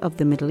Voices of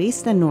the Middle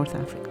East and North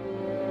Africa.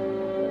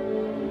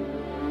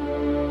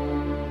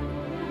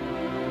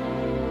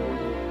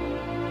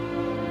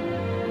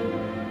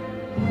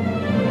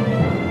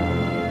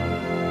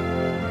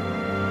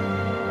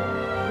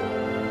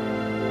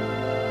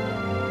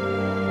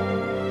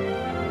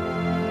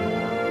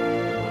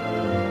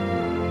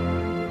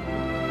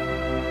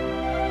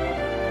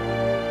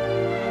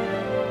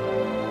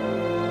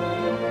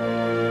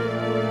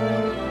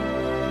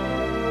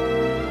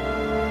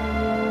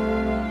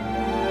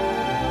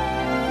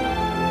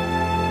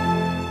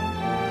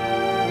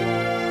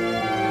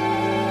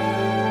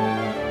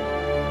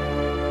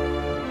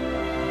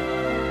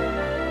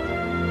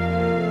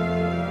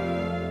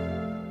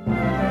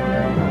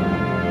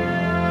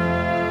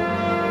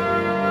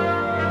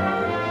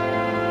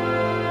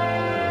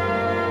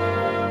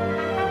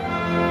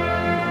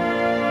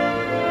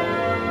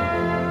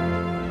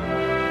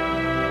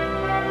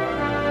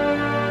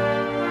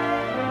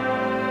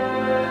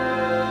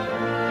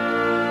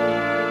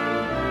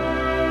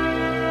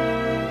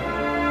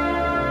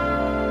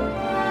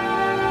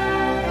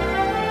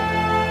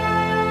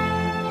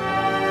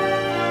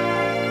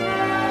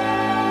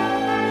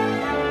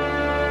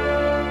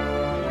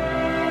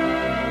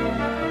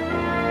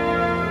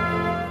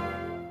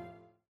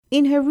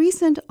 In her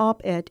recent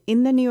op-ed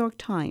in the New York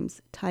Times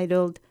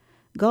titled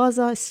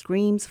Gaza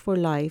Screams for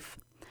Life,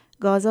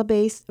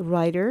 Gaza-based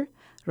writer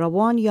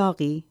Rawan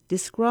Yaghi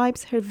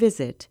describes her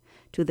visit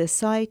to the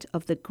site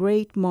of the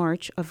Great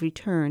March of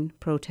Return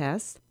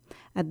protest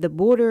at the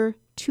border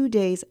 2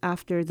 days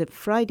after the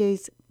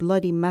Friday's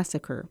bloody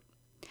massacre.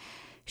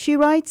 She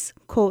writes,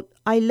 quote,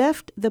 "I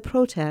left the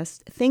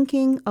protest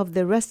thinking of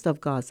the rest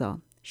of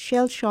Gaza,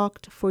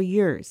 shell-shocked for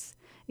years,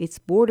 its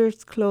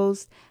borders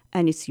closed,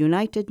 and its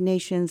United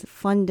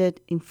Nations-funded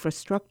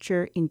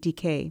infrastructure in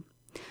decay.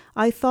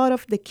 I thought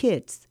of the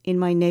kids in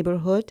my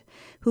neighborhood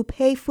who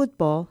play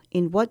football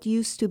in what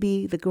used to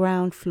be the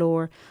ground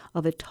floor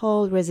of a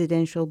tall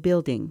residential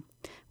building,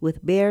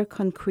 with bare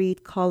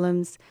concrete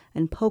columns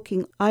and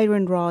poking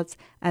iron rods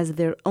as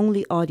their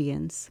only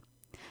audience.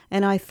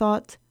 And I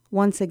thought,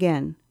 once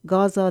again,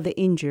 Gaza the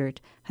injured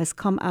has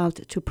come out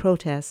to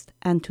protest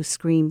and to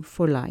scream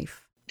for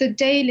life." The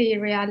daily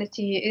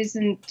reality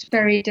isn't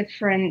very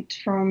different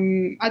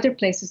from other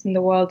places in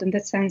the world in the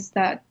sense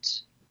that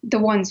the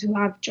ones who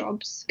have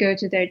jobs go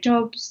to their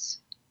jobs,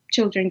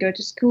 children go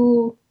to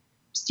school,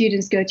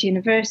 students go to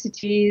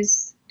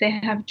universities, they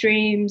have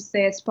dreams,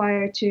 they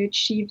aspire to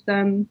achieve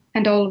them,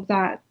 and all of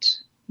that.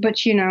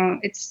 But, you know,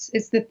 it's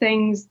the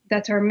things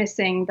that are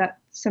missing that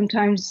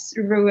sometimes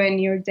ruin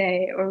your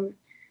day or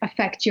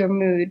affect your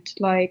mood,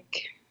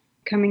 like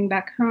coming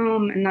back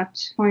home and not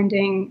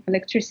finding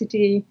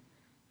electricity,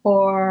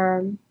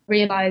 or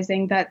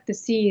realizing that the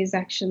sea is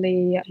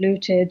actually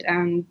polluted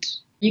and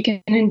you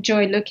can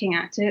enjoy looking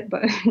at it,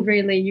 but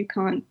really you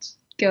can't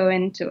go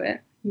into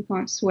it. You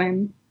can't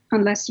swim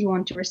unless you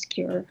want to risk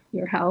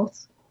your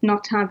health.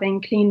 Not having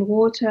clean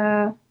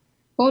water,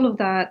 all of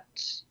that,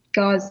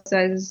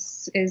 Gaza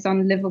is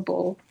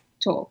unlivable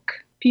talk.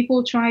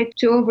 People try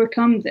to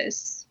overcome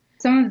this.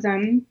 Some of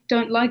them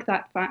don't like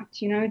that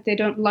fact, you know, they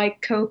don't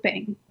like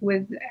coping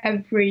with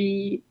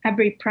every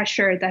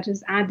pressure that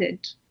is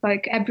added.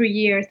 Like every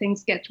year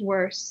things get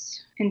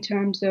worse in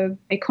terms of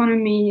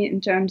economy,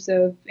 in terms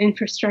of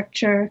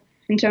infrastructure,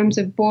 in terms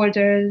of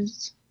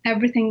borders.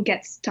 Everything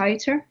gets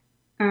tighter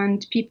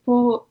and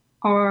people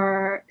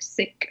are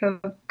sick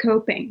of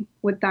coping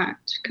with that,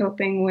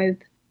 coping with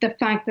the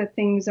fact that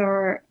things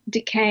are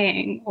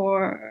decaying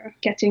or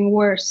getting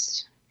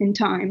worse in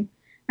time.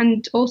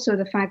 And also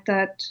the fact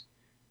that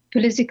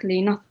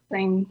politically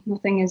nothing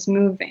is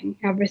moving.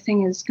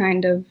 Everything is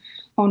kind of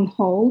on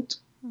hold,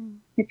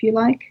 if you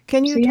like.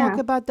 Can you talk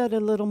about that a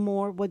little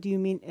more? What do you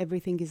mean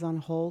everything is on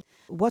hold?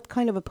 What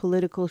kind of a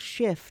political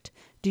shift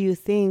do you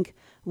think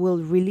will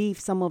relieve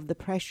some of the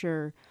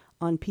pressure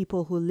on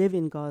people who live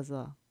in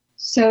Gaza?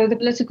 So the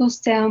political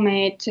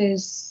stalemate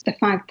is the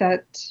fact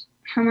that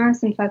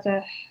Hamas and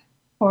Fatah,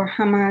 or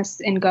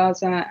Hamas in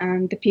Gaza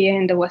and the PA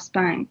in the West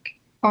Bank,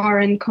 are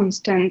in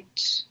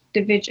constant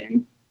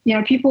division. You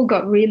know, people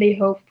got really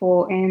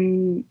hopeful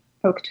in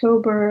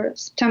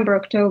September,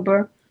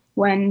 October,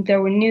 when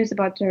there were news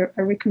about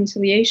a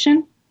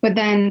reconciliation, but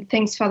then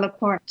things fell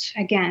apart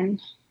again.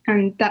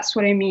 And that's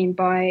what I mean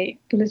by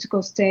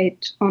political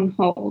state on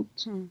hold,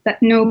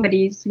 that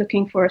nobody's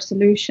looking for a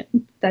solution,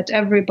 that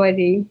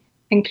everybody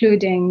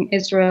including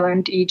Israel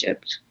and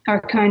Egypt,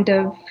 are kind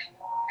of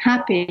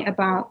happy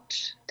about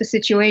the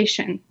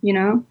situation,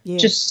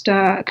 Yes. just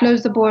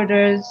close the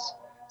borders,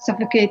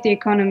 suffocate the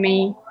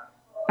economy,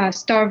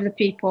 starve the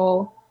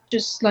people,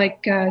 just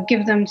like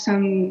give them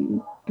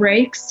some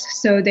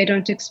breaks so they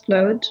don't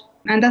explode.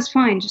 And that's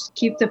fine, just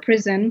keep the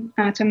prison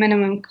at a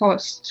minimum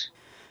cost.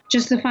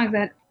 Just the fact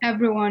that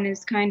everyone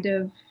is kind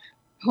of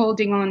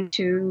holding on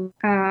to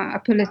a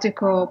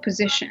political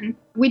position.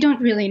 We don't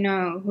really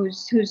know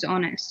who's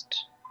honest,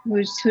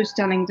 who's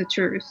telling the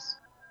truth.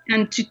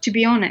 And to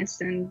be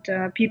honest, and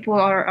people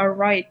are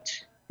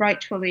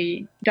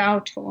rightfully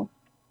doubtful.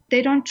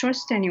 They don't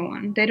trust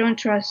anyone. They don't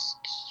trust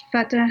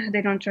Fatah.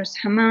 They don't trust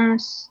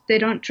Hamas. They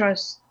don't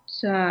trust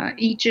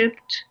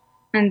Egypt,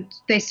 and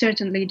they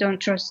certainly don't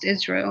trust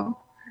Israel.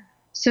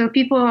 So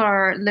people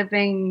are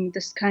living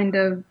this kind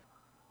of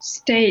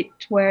state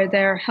where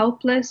they're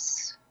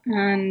helpless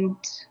and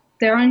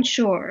they're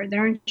unsure.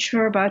 They're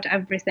unsure about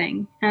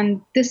everything.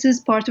 And this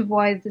is part of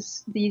why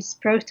these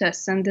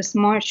protests and this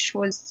march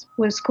was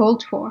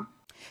called for.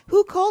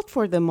 Who called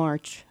for the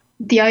march?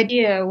 The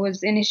idea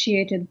was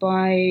initiated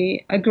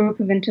by a group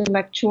of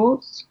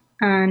intellectuals,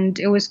 and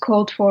it was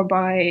called for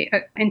by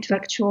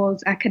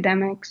intellectuals,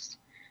 academics,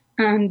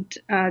 and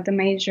the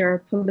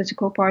major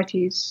political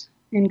parties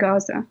in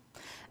Gaza.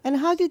 And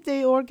how did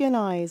they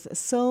organize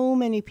so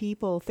many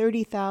people,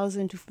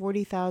 30,000 to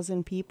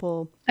 40,000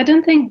 people? I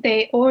don't think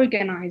they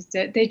organized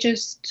it. They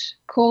just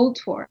called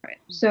for it.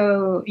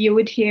 So you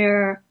would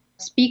hear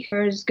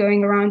speakers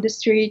going around the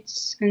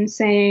streets and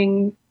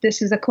saying,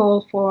 this is a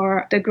call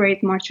for the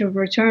Great March of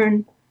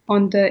Return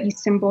on the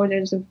eastern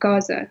borders of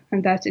Gaza,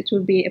 and that it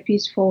will be a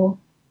peaceful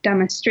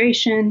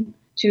demonstration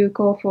to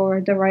call for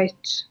the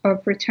right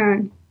of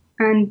return.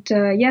 And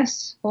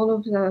yes, all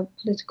of the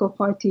political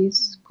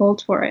parties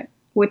called for it,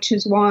 which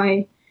is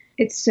why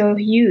it's so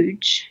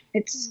huge.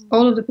 It's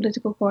all of the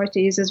political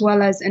parties as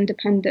well as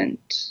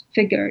independent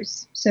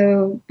figures.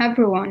 So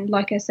everyone,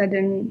 like I said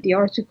in the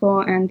article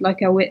and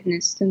like I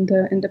witnessed in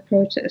the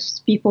protests,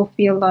 people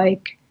feel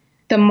like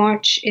the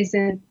march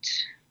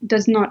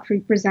does not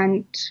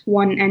represent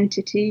one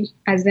entity,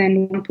 as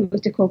in one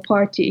political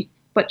party,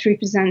 but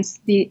represents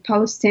the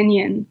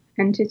Palestinian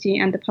entity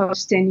and the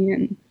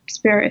Palestinian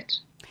spirit.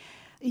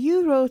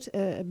 You wrote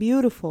a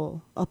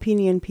beautiful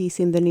opinion piece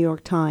in the New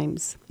York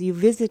Times. You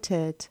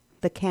visited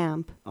the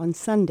camp on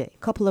Sunday, a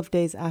couple of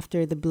days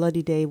after the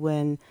bloody day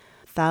when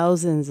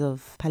thousands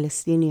of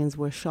Palestinians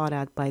were shot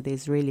at by the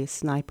Israeli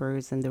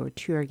snipers and they were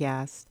tear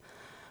gassed.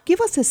 Give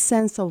us a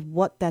sense of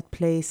what that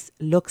place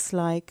looks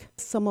like,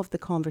 some of the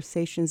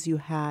conversations you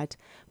had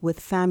with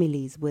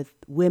families, with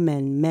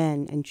women,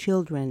 men, and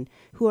children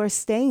who are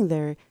staying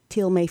there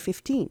till May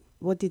 15.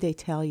 What did they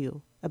tell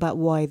you about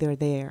why they're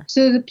there?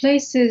 So the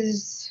place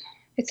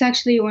it's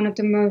actually one of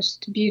the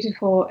most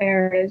beautiful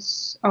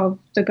areas of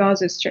the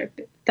Gaza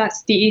Strip.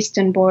 That's the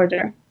eastern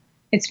border.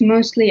 It's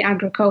mostly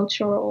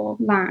agricultural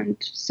land.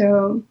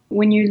 So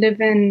when you live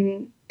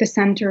in the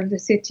center of the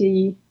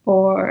city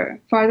or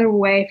farther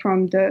away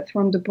from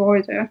the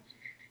border,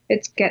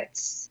 it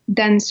gets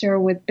denser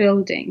with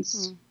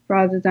buildings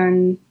rather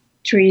than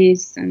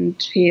trees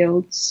and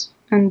fields.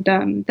 And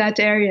that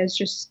area is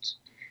just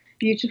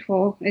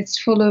beautiful. It's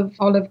full of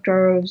olive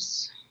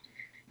groves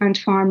and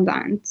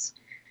farmlands.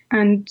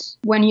 And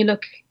when you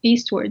look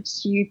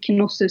eastwards, you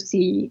can also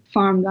see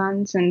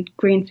farmlands and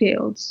green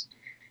fields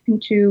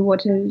into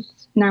what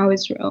is now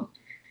Israel.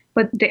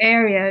 But the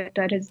area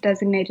that is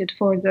designated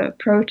for the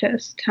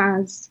protest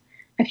has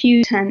a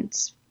few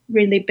tents,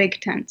 really big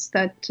tents,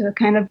 that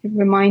kind of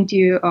remind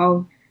you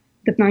of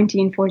the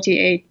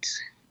 1948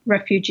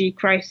 refugee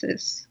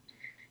crisis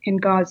in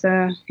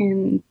Gaza,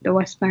 in the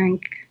West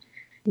Bank,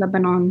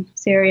 Lebanon,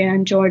 Syria,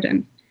 and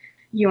Jordan.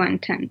 UN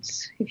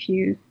tents, if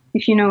you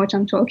know what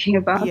I'm talking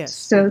about. Yes,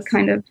 so yes.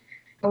 Kind of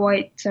a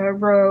white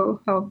row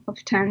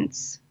of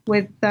tents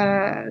with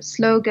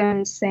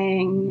slogans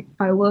saying,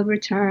 I will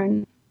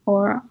return,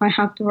 or I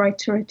have the right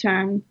to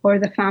return, or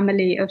the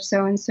family of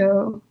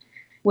so-and-so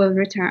will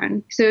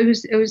return. So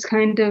it was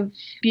kind of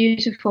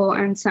beautiful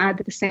and sad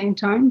at the same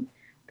time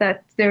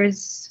that there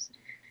is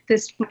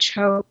this much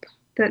hope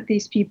that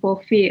these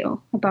people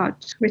feel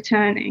about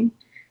returning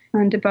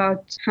and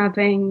about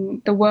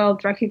having the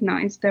world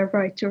recognize their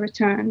right to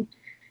return.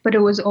 But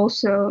it was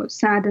also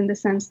sad in the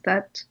sense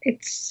that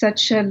it's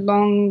such a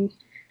long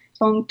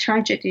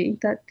tragedy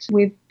that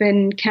we've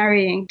been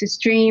carrying this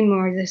dream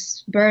or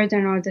this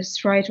burden or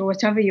this right or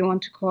whatever you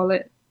want to call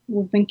it.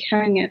 We've been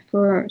carrying it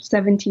for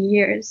 70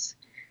 years.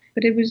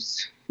 But it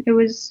was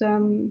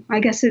I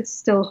guess it's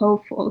still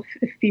hopeful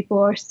if people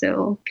are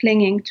still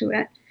clinging to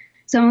it.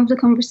 Some of the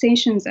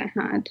conversations I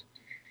had,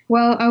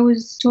 well, I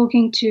was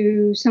talking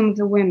to some of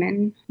the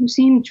women who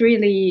seemed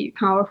really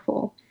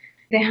powerful.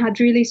 They had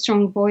really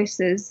strong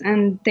voices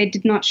and they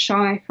did not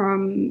shy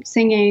from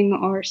singing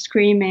or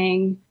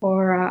screaming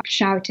or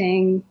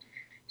shouting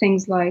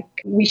things like,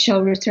 we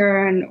shall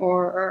return,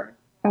 or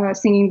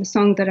singing the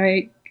song that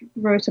I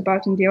wrote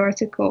about in the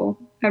article,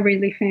 a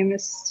really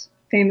famous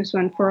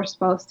one for us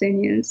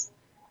Palestinians.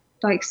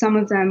 Like some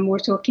of them were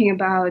talking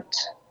about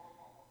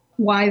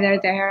why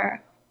they're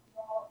there,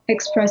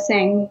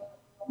 expressing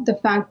the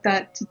fact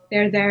that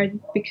they're there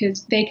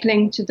because they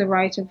cling to the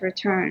right of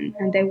return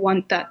and they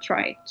want that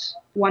right.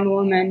 One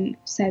woman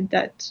said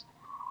that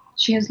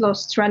she has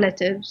lost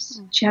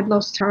relatives, she had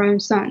lost her own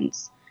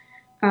sons,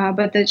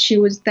 but that she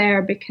was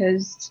there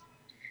because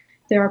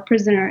there are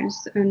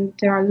prisoners and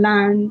there are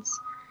lands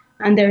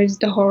and there is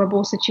the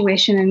horrible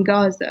situation in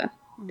Gaza,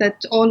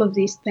 that all of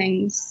these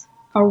things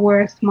are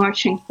worth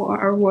marching for,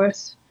 are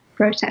worth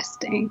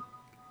protesting,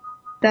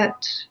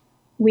 that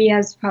we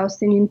as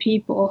Palestinian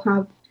people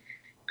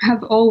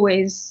have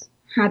always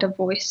had a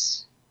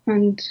voice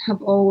and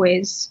have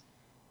always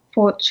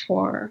fought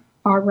for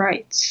our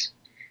rights.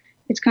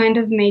 It kind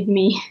of made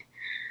me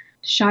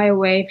shy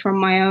away from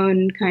my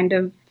own kind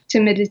of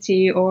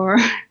timidity or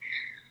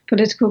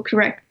political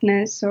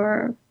correctness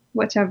or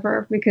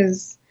whatever,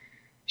 because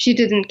she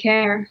didn't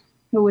care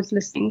who was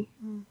listening.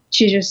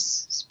 She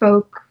just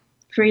spoke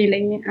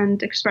freely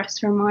and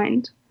expressed her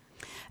mind.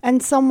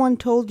 And someone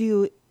told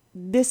you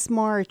this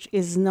march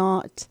is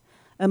not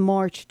a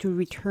march to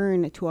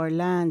return to our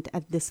land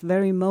at this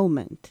very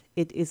moment.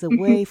 It is a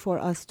way for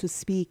us to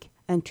speak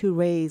and to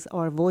raise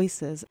our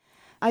voices.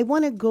 I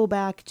want to go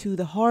back to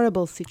the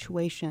horrible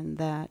situation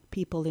that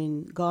people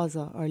in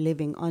Gaza are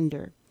living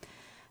under.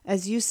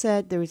 As you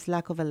said, there is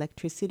lack of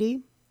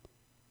electricity,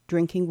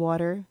 drinking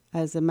water.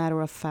 As a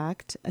matter of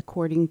fact,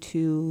 according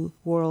to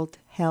World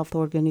Health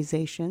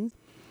Organization,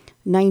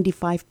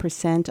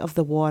 95% of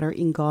the water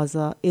in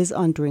Gaza is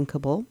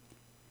undrinkable.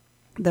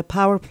 The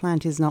power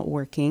plant is not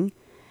working.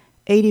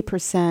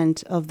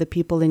 80% of the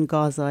people in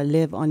Gaza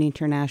live on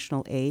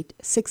international aid.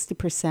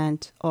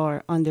 60%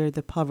 are under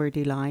the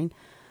poverty line.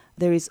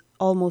 There is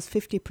almost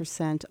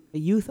 50%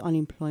 youth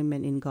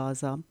unemployment in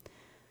Gaza.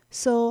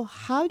 So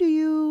how do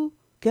you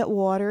get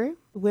water?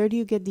 Where do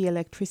you get the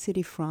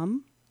electricity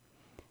from?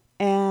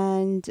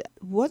 And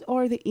what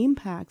are the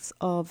impacts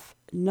of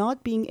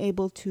not being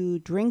able to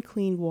drink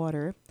clean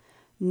water,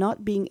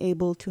 not being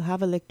able to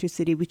have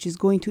electricity, which is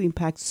going to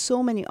impact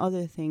so many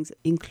other things,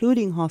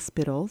 including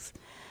hospitals?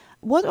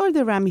 What are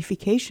the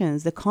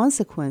ramifications, the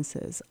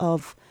consequences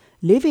of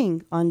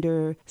living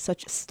under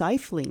such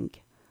stifling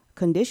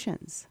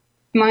conditions?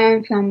 My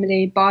own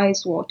family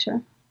buys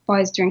water,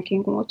 buys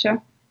drinking water.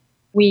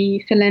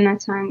 We fill in a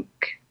tank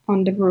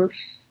on the roof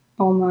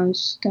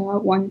almost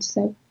once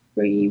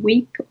every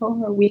week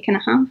or a week and a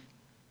half.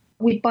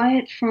 We buy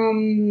it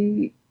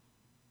from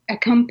a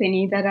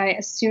company that I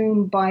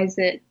assume buys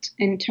it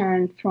in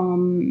turn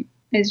from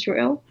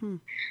Israel.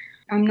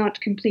 I'm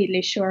not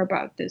completely sure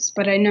about this,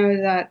 but I know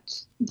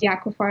that the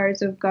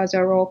aquifers of Gaza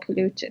are all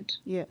polluted.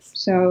 Yes.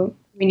 So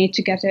we need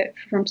to get it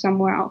from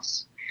somewhere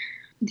else.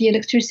 The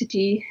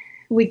electricity,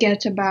 we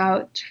get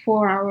about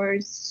 4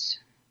 hours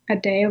a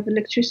day of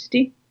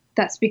electricity.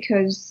 That's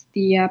because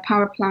the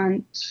power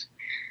plant,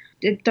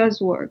 it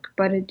does work,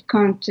 but it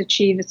can't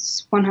achieve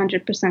its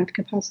 100%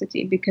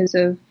 capacity because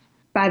of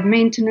bad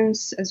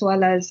maintenance as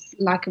well as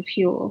lack of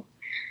fuel.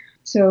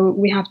 So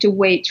we have to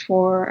wait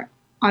for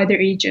either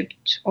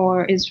Egypt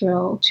or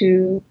Israel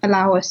to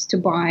allow us to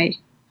buy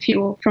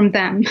fuel from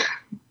them.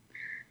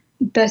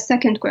 The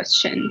second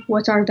question,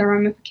 what are the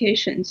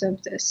ramifications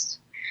of this?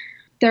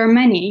 There are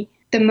many.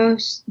 The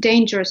most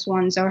dangerous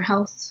ones are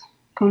health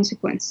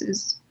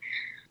consequences.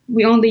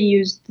 We only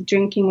use the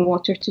drinking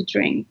water to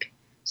drink.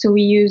 So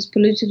we use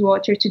polluted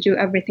water to do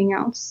everything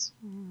else.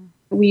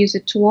 We use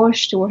it to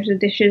wash the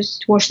dishes,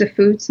 to wash the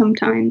food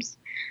sometimes,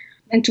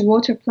 and to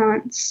water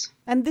plants.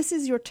 And this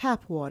is your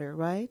tap water,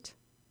 right?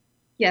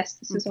 Yes,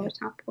 this is our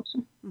tap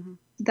water.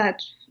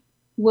 That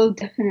will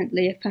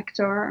definitely affect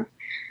our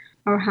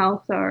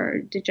health, our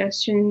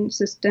digestion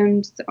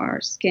systems,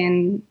 our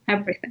skin,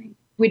 everything.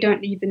 We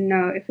don't even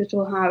know if it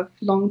will have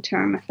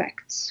long-term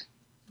effects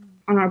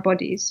on our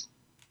bodies.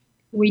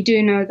 We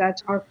do know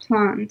that our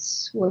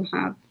plants will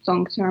have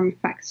long-term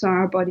effects on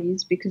our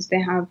bodies because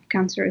they have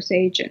cancerous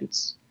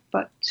agents,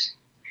 but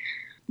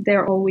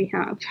they're all we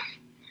have.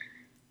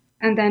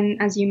 And then,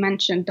 as you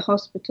mentioned, the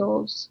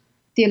hospitals,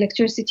 the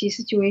electricity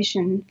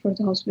situation for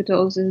the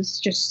hospitals is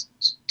just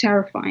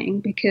terrifying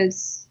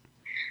because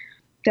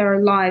there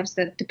are lives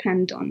that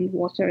depend on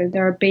water.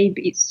 There are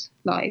babies'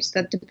 lives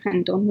that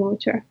depend on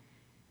water.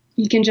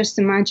 You can just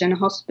imagine a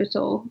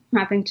hospital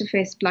having to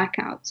face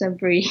blackouts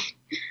every,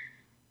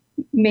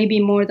 maybe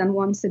more than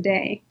once a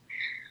day.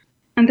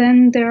 And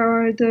then there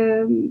are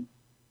the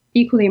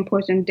equally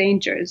important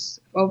dangers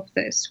of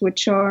this,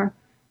 which are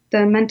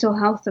the mental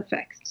health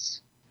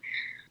effects.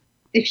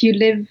 If you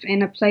live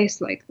in a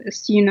place like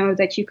this, you know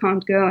that you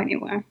can't go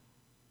anywhere.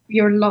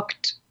 You're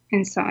locked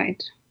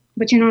inside.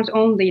 But you're not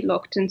only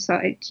locked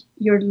inside,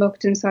 you're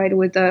locked inside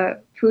with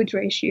a food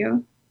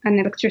ratio, an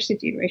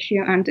electricity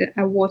ratio, and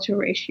a water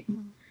ratio.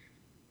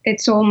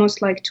 It's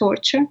almost like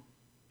torture,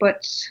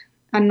 but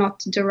not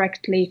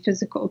directly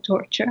physical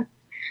torture.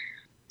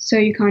 So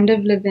you kind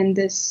of live in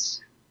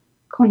this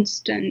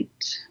constant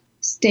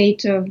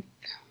state of,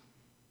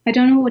 I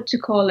don't know what to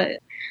call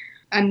it.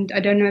 And I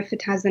don't know if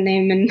it has a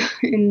name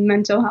in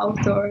mental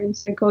health or in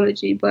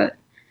psychology, but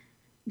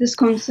This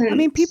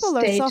constant people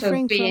are state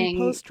suffering of being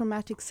from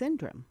post-traumatic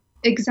syndrome.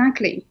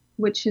 exactly,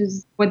 which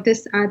is what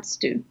this adds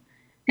to.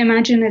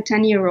 Imagine a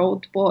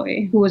 10-year-old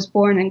boy who was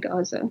born in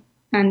Gaza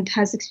and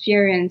has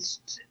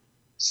experienced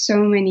so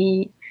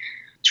many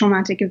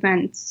traumatic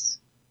events,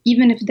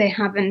 even if they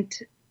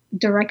haven't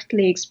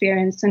directly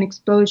experienced an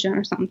explosion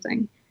or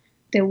something,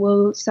 they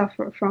will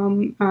suffer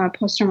from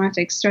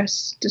post-traumatic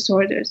stress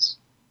disorders.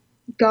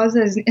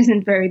 Gaza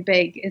isn't very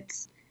big.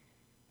 It's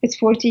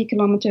 40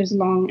 kilometers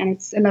long and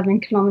it's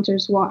 11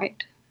 kilometers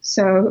wide.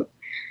 So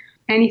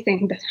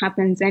anything that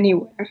happens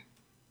anywhere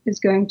is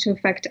going to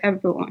affect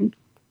everyone.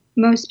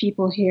 Most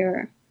people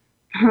here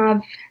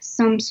have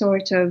some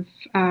sort of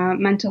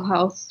mental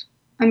health.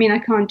 I mean, I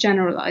can't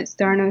generalize.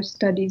 There are no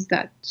studies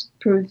that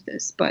prove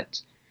this, but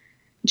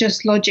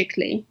just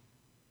logically,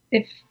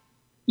 if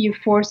you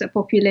force a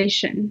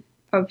population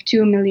of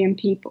 2 million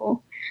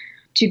people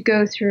to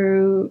go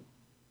through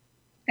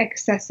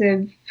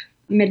excessive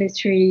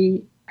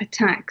military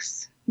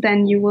attacks,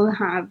 then you will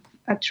have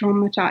a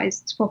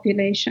traumatized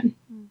population.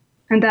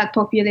 And that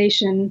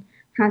population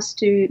has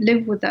to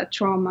live with that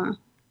trauma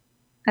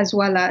as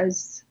well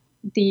as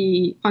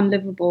the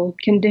unlivable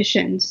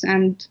conditions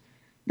and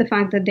the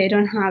fact that they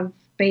don't have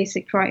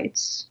basic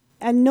rights.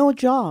 And no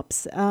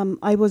jobs.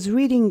 I was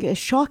reading a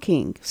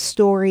shocking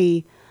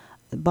story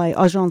by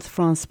Agence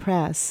France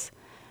Presse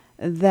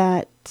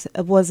that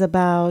was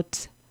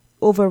about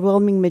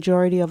overwhelming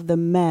majority of the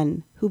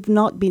men who've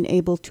not been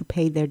able to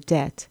pay their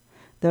debt.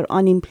 They're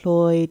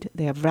unemployed,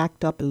 they have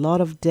racked up a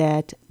lot of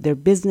debt, their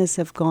business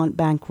have gone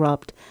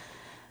bankrupt.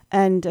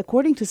 And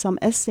according to some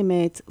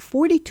estimates,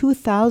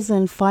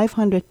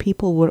 42,500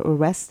 people were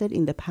arrested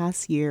in the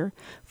past year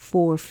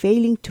for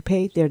failing to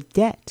pay their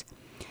debt.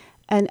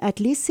 And at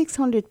least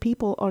 600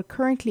 people are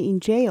currently in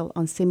jail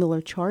on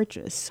similar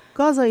charges.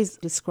 Gaza is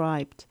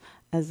described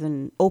as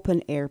an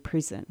open-air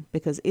prison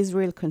because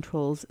Israel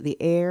controls the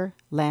air,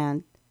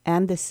 land,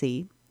 and the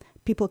sea.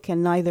 People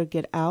can neither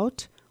get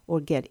out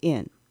or get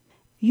in.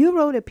 You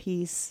wrote a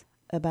piece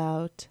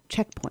about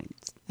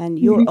checkpoints and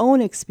your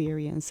own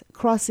experience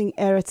crossing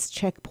Eretz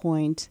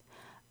checkpoint.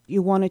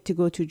 You wanted to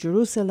go to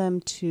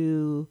Jerusalem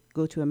to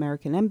go to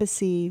American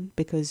Embassy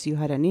because you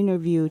had an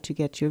interview to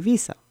get your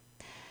visa.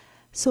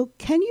 So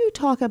can you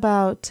talk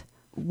about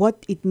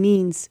what it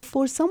means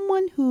for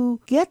someone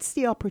who gets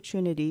the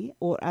opportunity,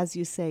 or as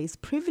you say, is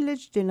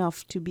privileged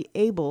enough to be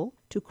able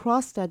to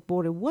cross that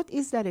border? What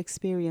is that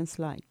experience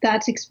like?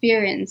 That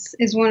experience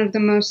is one of the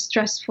most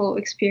stressful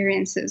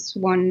experiences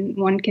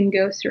one can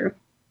go through.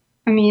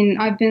 I mean,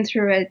 I've been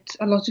through it.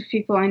 A lot of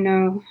people I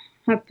know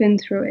have been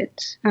through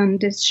it.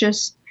 And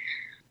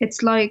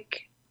it's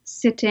like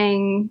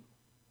sitting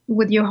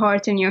with your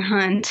heart in your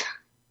hand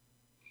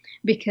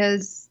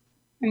because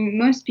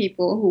most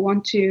people who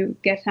want to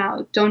get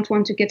out don't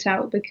want to get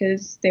out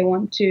because they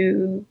want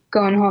to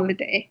go on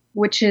holiday,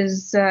 which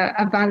is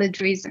a valid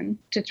reason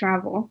to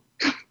travel.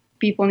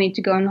 People need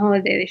to go on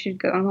holiday, they should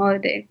go on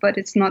holiday, but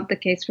it's not the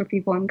case for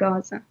people in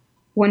Gaza.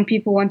 When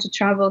people want to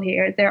travel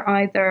here, they're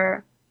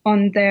either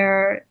on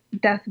their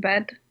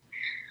deathbed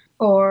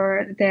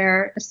or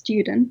they're a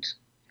student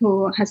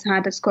who has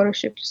had a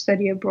scholarship to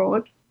study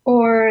abroad,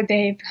 or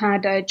they've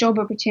had a job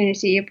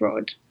opportunity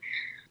abroad.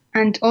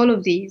 And all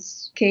of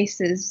these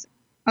cases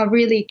are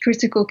really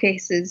critical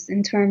cases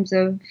in terms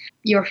of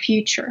your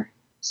future.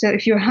 So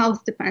if your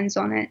health depends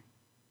on it,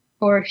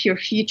 or if your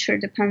future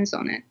depends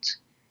on it,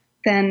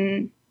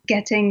 then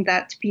getting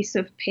that piece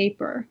of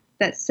paper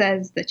that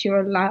says that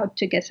you're allowed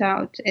to get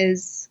out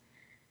is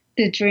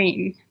the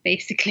dream,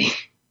 basically.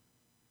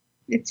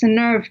 It's a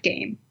nerve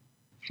game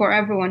for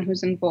everyone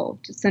who's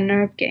involved. It's a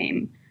nerve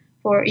game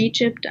for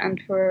Egypt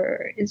and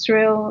for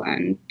Israel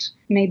and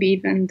maybe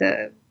even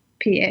the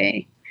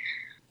PA.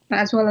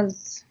 As well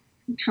as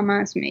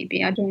Hamas,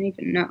 maybe. I don't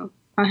even know.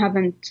 I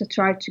haven't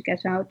tried to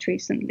get out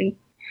recently.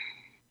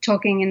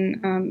 Talking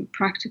in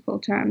practical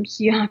terms,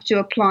 you have to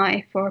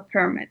apply for a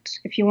permit.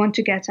 If you want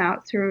to get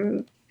out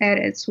through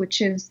Erez,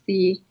 which is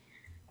the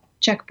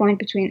checkpoint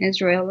between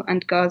Israel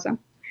and Gaza,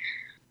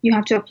 you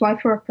have to apply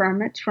for a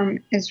permit from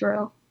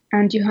Israel,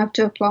 and you have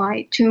to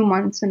apply 2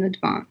 months in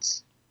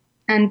advance.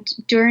 And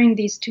during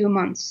these 2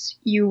 months,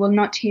 you will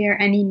not hear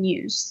any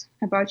news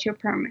about your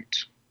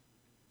permit.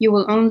 You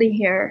will only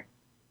hear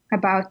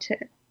about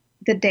it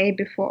the day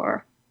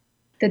before,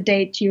 the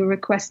date you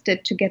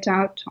requested to get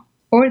out,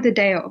 or the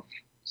day of.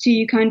 So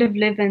you kind of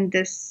live in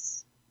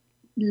this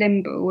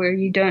limbo where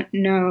you don't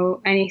know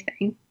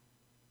anything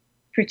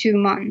for 2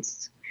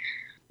 months.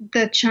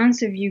 The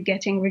chance of you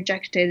getting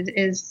rejected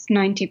is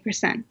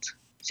 90%.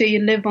 So you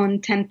live on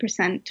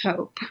 10%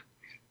 hope.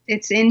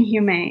 It's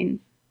inhumane.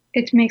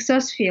 It makes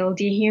us feel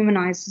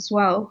dehumanized as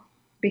well,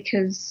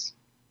 because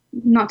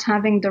not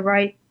having the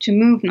right to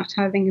move, not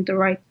having the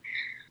right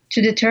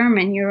to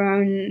determine your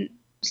own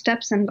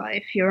steps in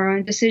life, your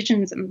own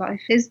decisions in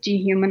life is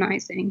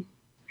dehumanizing.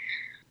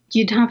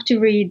 You'd have to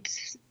read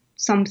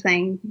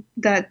something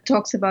that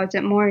talks about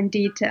it more in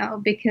detail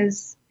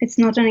because it's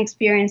not an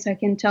experience I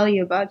can tell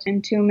you about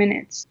in 2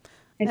 minutes.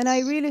 And I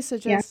really Yeah.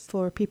 suggest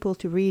for people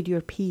to read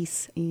your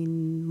piece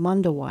in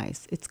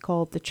Mondowise. It's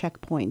called The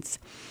Checkpoints.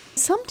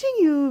 Something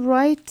you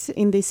write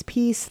in this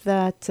piece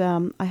that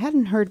I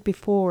hadn't heard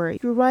before.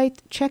 You write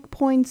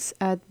checkpoints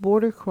at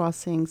border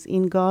crossings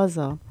in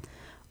Gaza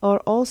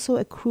are also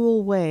a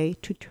cruel way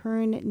to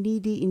turn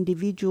needy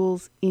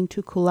individuals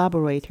into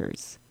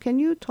collaborators. Can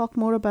you talk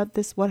more about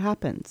this? What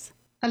happens?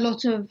 A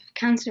lot of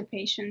cancer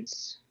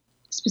patients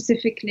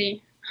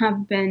specifically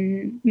have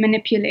been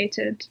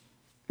manipulated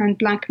and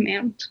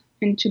blackmailed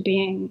into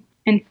being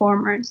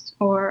informers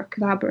or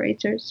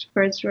collaborators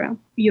for Israel.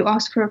 You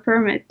ask for a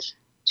permit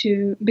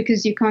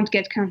because you can't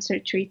get cancer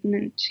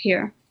treatment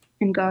here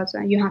in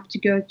Gaza. You have to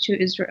go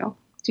to Israel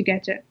to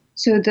get it.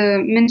 So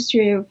the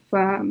Ministry of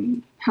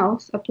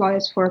Health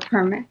applies for a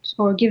permit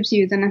or gives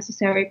you the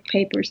necessary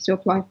papers to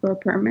apply for a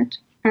permit.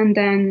 And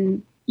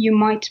then you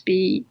might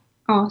be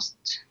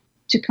asked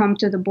to come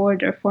to the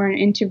border for an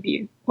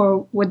interview,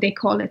 or what they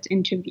call it,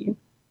 interview.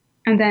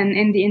 And then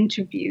in the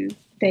interview,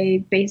 they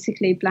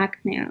basically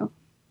blackmail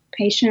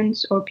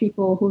patients or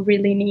people who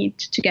really need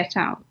to get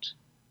out.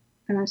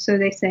 So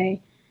they say,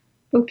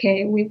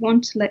 okay, we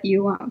won't let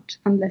you out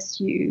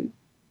unless you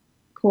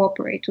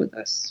cooperate with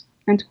us.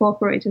 And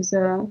cooperate is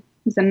a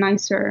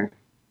nicer,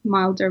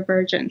 milder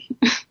version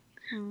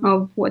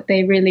of what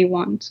they really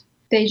want.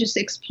 They just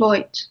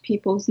exploit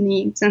people's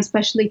needs, and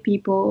especially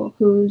people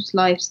whose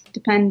lives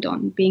depend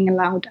on being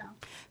allowed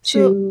out.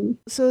 So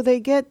they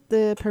get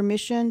the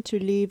permission to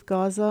leave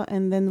Gaza,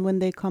 and then when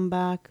they come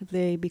back,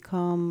 they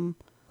become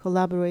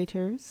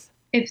collaborators?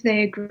 If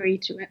they agree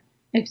to it.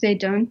 If they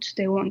don't,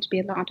 they won't be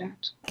allowed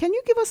out. Can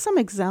you give us some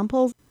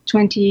examples?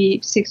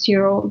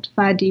 26-year-old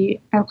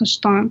Fadi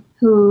Al-Qashtan,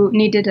 who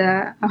needed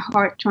a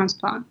heart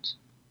transplant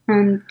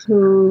and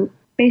who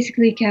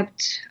basically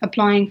kept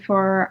applying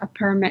for a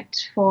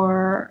permit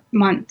for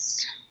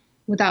months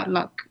without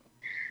luck,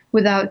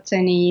 without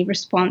any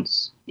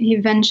response. He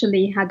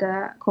eventually had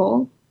a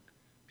call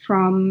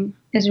from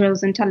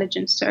Israel's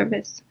intelligence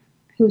service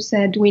who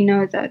said, we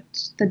know that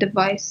the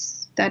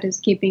device that is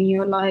keeping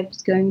you alive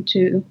is going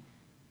to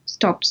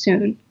stop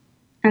soon,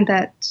 and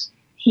that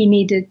he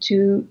needed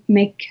to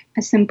make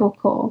a simple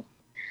call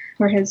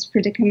for his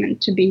predicament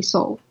to be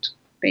solved,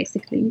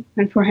 basically,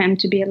 and for him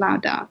to be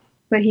allowed out.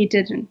 But he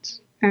didn't.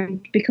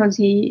 And because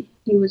he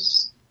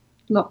was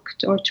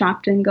locked or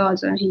trapped in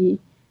Gaza, he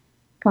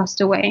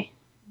passed away.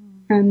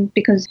 And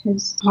because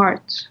his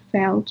heart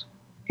failed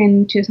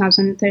in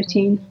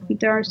 2013.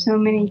 There are so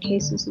many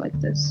cases like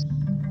this.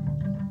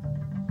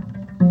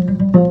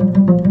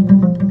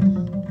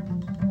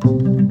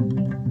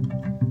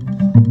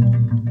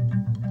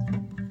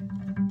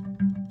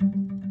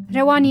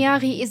 Rawan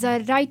Yaghi is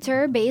a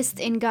writer based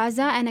in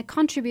Gaza and a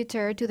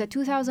contributor to the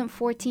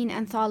 2014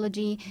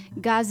 anthology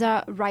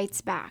Gaza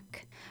Writes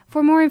Back.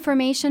 For more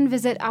information,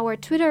 visit our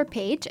Twitter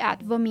page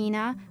at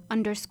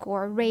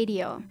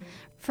Vomina_radio.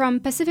 From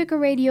Pacifica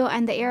Radio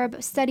and the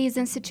Arab Studies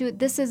Institute,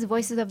 this is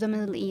Voices of the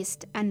Middle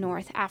East and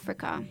North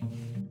Africa.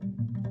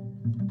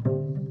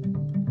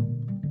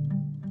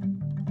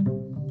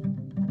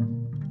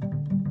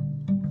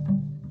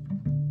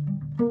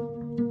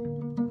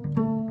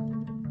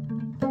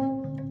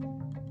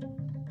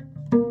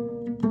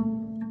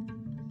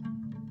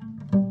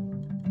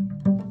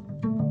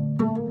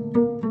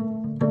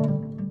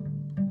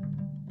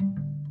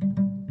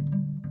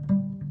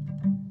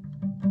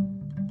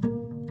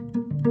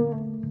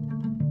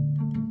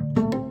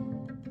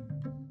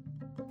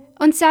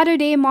 On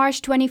Saturday,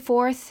 March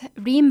 24th,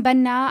 Reem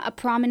Banna, a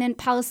prominent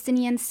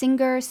Palestinian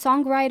singer,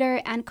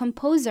 songwriter, and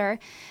composer,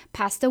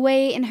 passed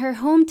away in her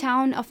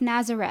hometown of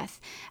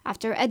Nazareth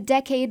after a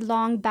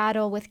decade-long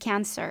battle with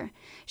cancer.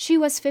 She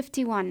was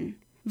 51.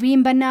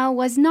 Reem Banna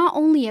was not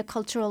only a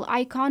cultural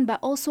icon, but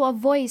also a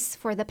voice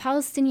for the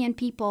Palestinian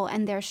people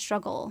and their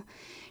struggle.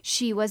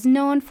 She was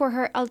known for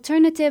her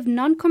alternative,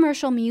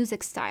 non-commercial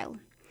music style.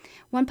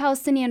 One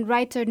Palestinian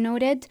writer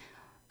noted,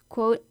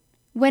 quote,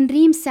 "When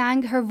Reem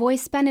sang, her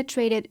voice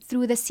penetrated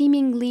through the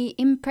seemingly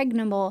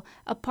impregnable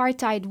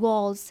apartheid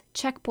walls,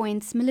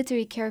 checkpoints,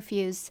 military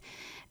curfews,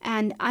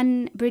 and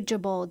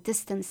unbridgeable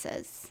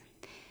distances."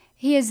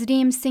 He is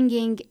Reem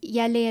singing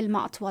Ya Layl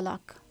Ma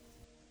Atwalak.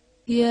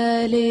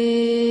 Ya Layl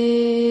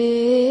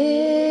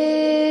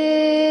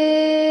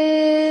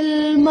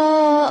Ma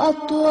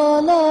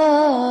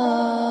Atwalak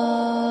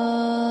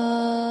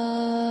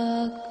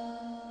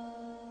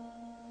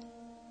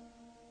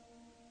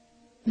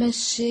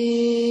مشيتني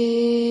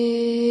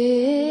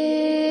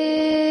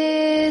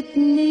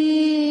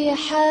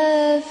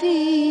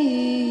حافي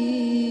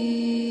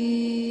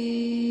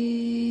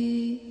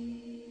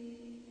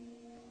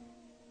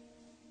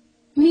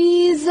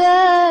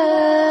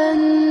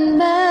ميزان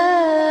ما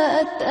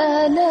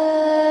أتقلك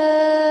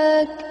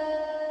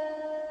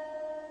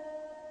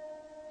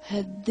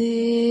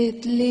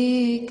هديت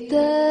لي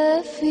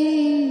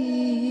كتافي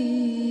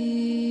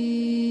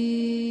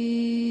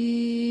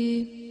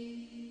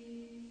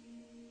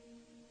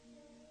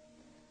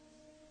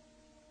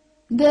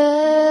دابت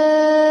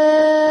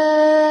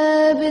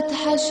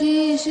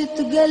حشيشة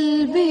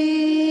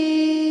قلبي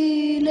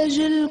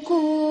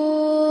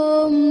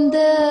لجلكم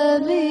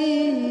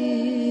دابيت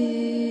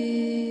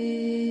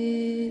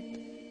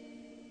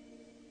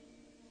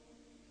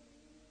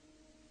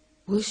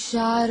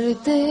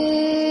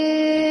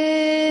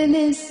والشعرتين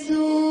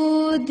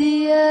السود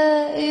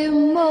يا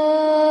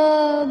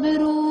إما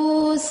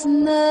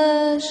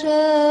بروسنا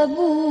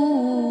شابو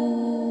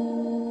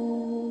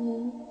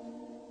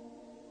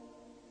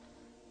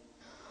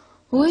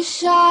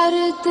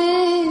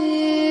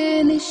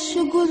والشعرتين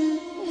الشجل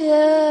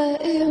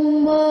يا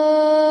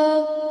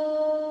إما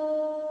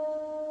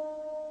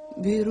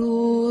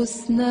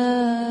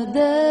بروسنا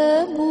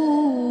دابو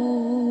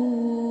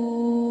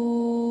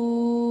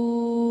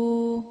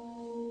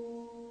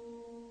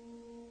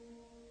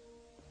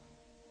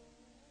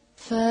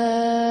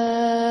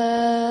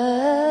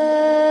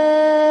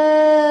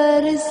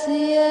فارس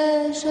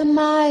يا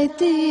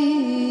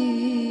شمعتي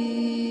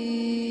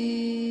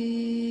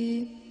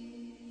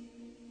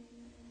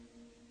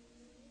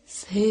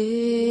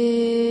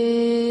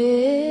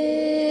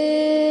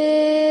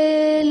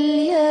سهيل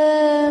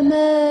يا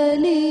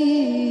مالي.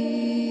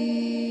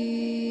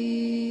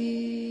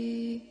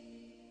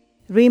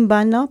 Reem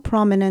Banna,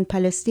 prominent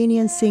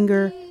Palestinian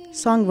singer,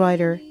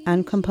 songwriter,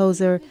 and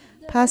composer,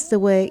 passed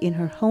away in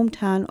her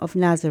hometown of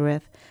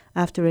Nazareth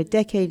after a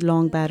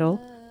decade-long battle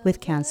with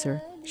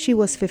cancer. She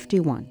was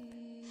 51.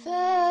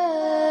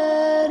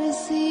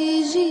 فارس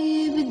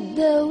يجيب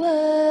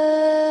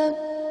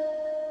الدواء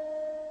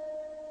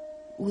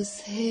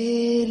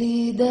وسهيل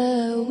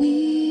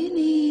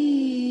يداويني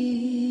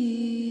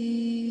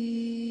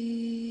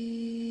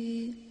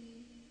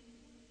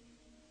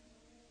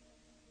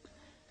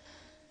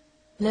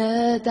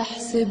لا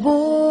تحسبون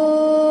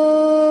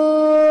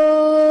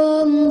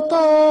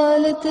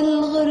طالت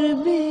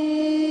الغربة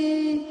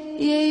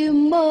يا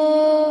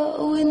يما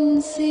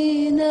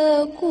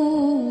ونسيناكم.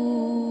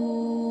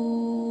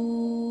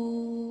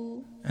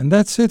 And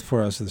that's it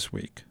for us this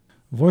week.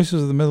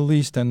 Voices of the Middle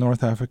East and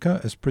North Africa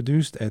is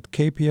produced at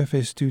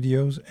KPFA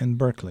Studios in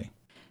Berkeley.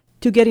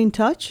 To get in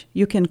touch,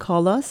 you can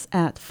call us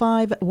at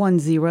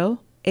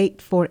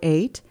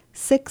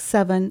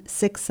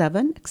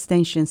 510-848-6767,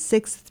 extension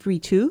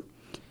 632,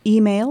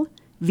 email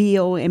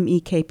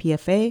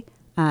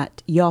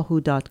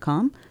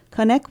vomekpfa@yahoo.com,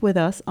 connect with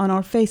us on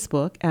our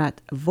Facebook at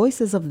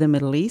Voices of the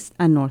Middle East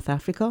and North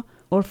Africa,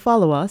 or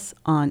follow us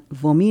on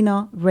Vomina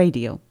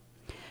Radio.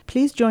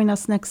 Please join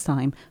us next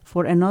time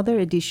for another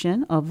edition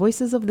of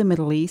Voices of the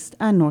Middle East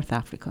and North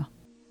Africa.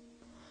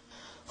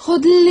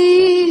 خد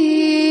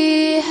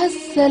لي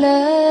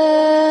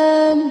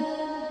هالسلام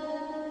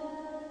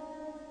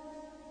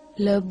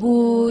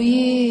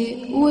لأبوي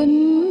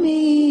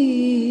وأمي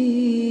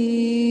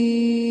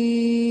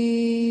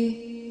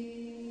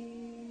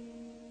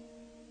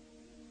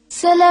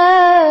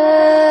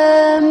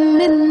سلام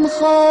من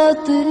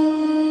خاطري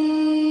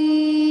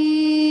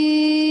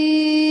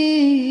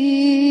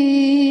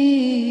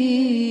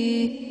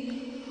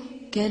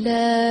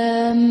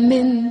كلام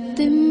من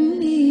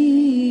تمي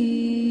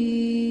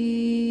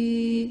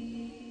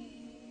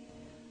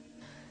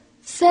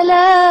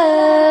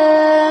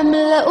سلام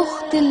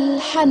لأخت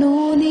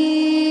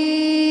الحنوني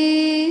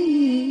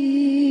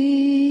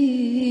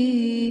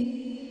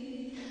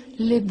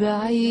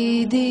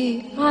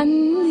لبعيدي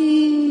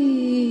عني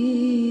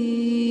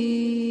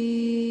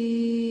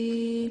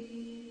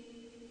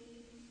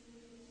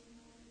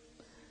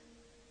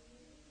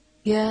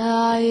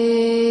يا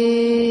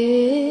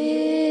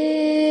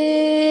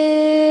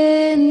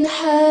عين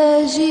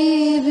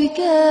حاجيبك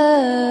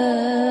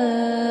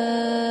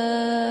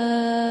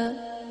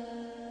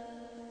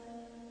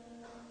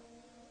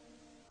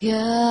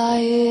يا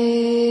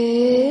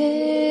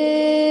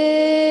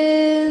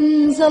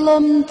عين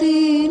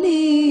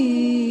ظلمتيني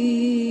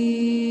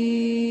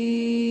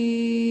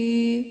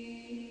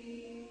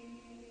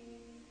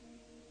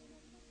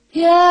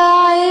يا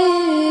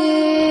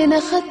عين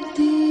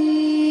أخدتي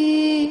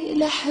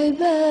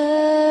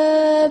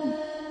لحباب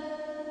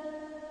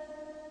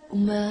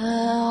وما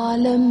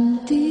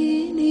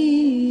علمتيني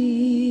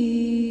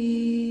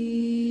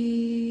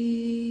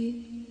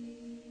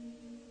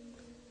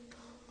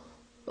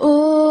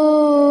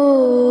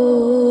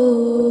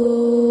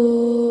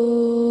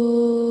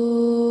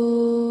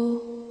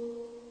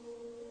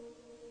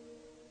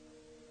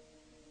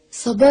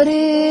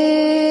صبرت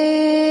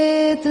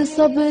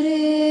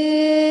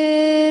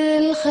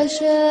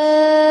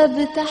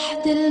الخشب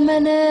تحت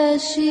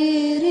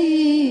المناشير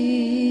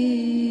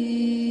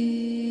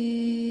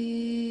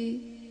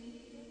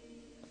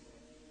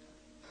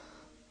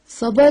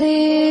صبرت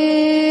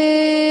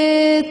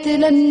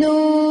لأنه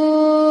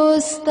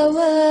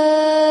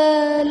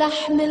استوى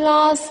لحم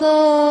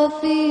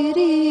العصافير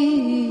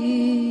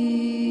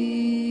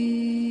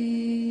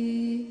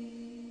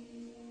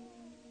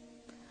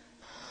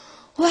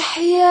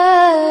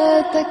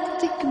وحياتك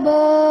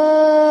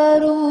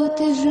تكبر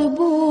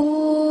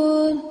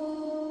وتجبون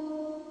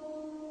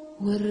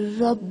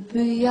والرب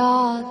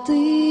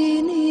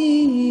يعطيني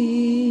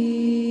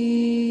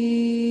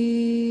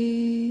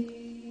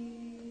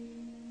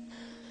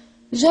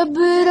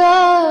جبرة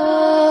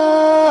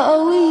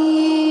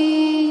قوية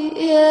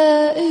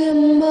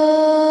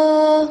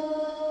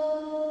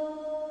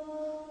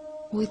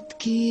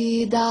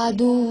أكيد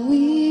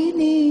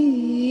عدويني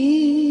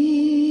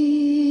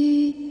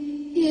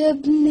يا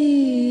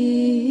ابني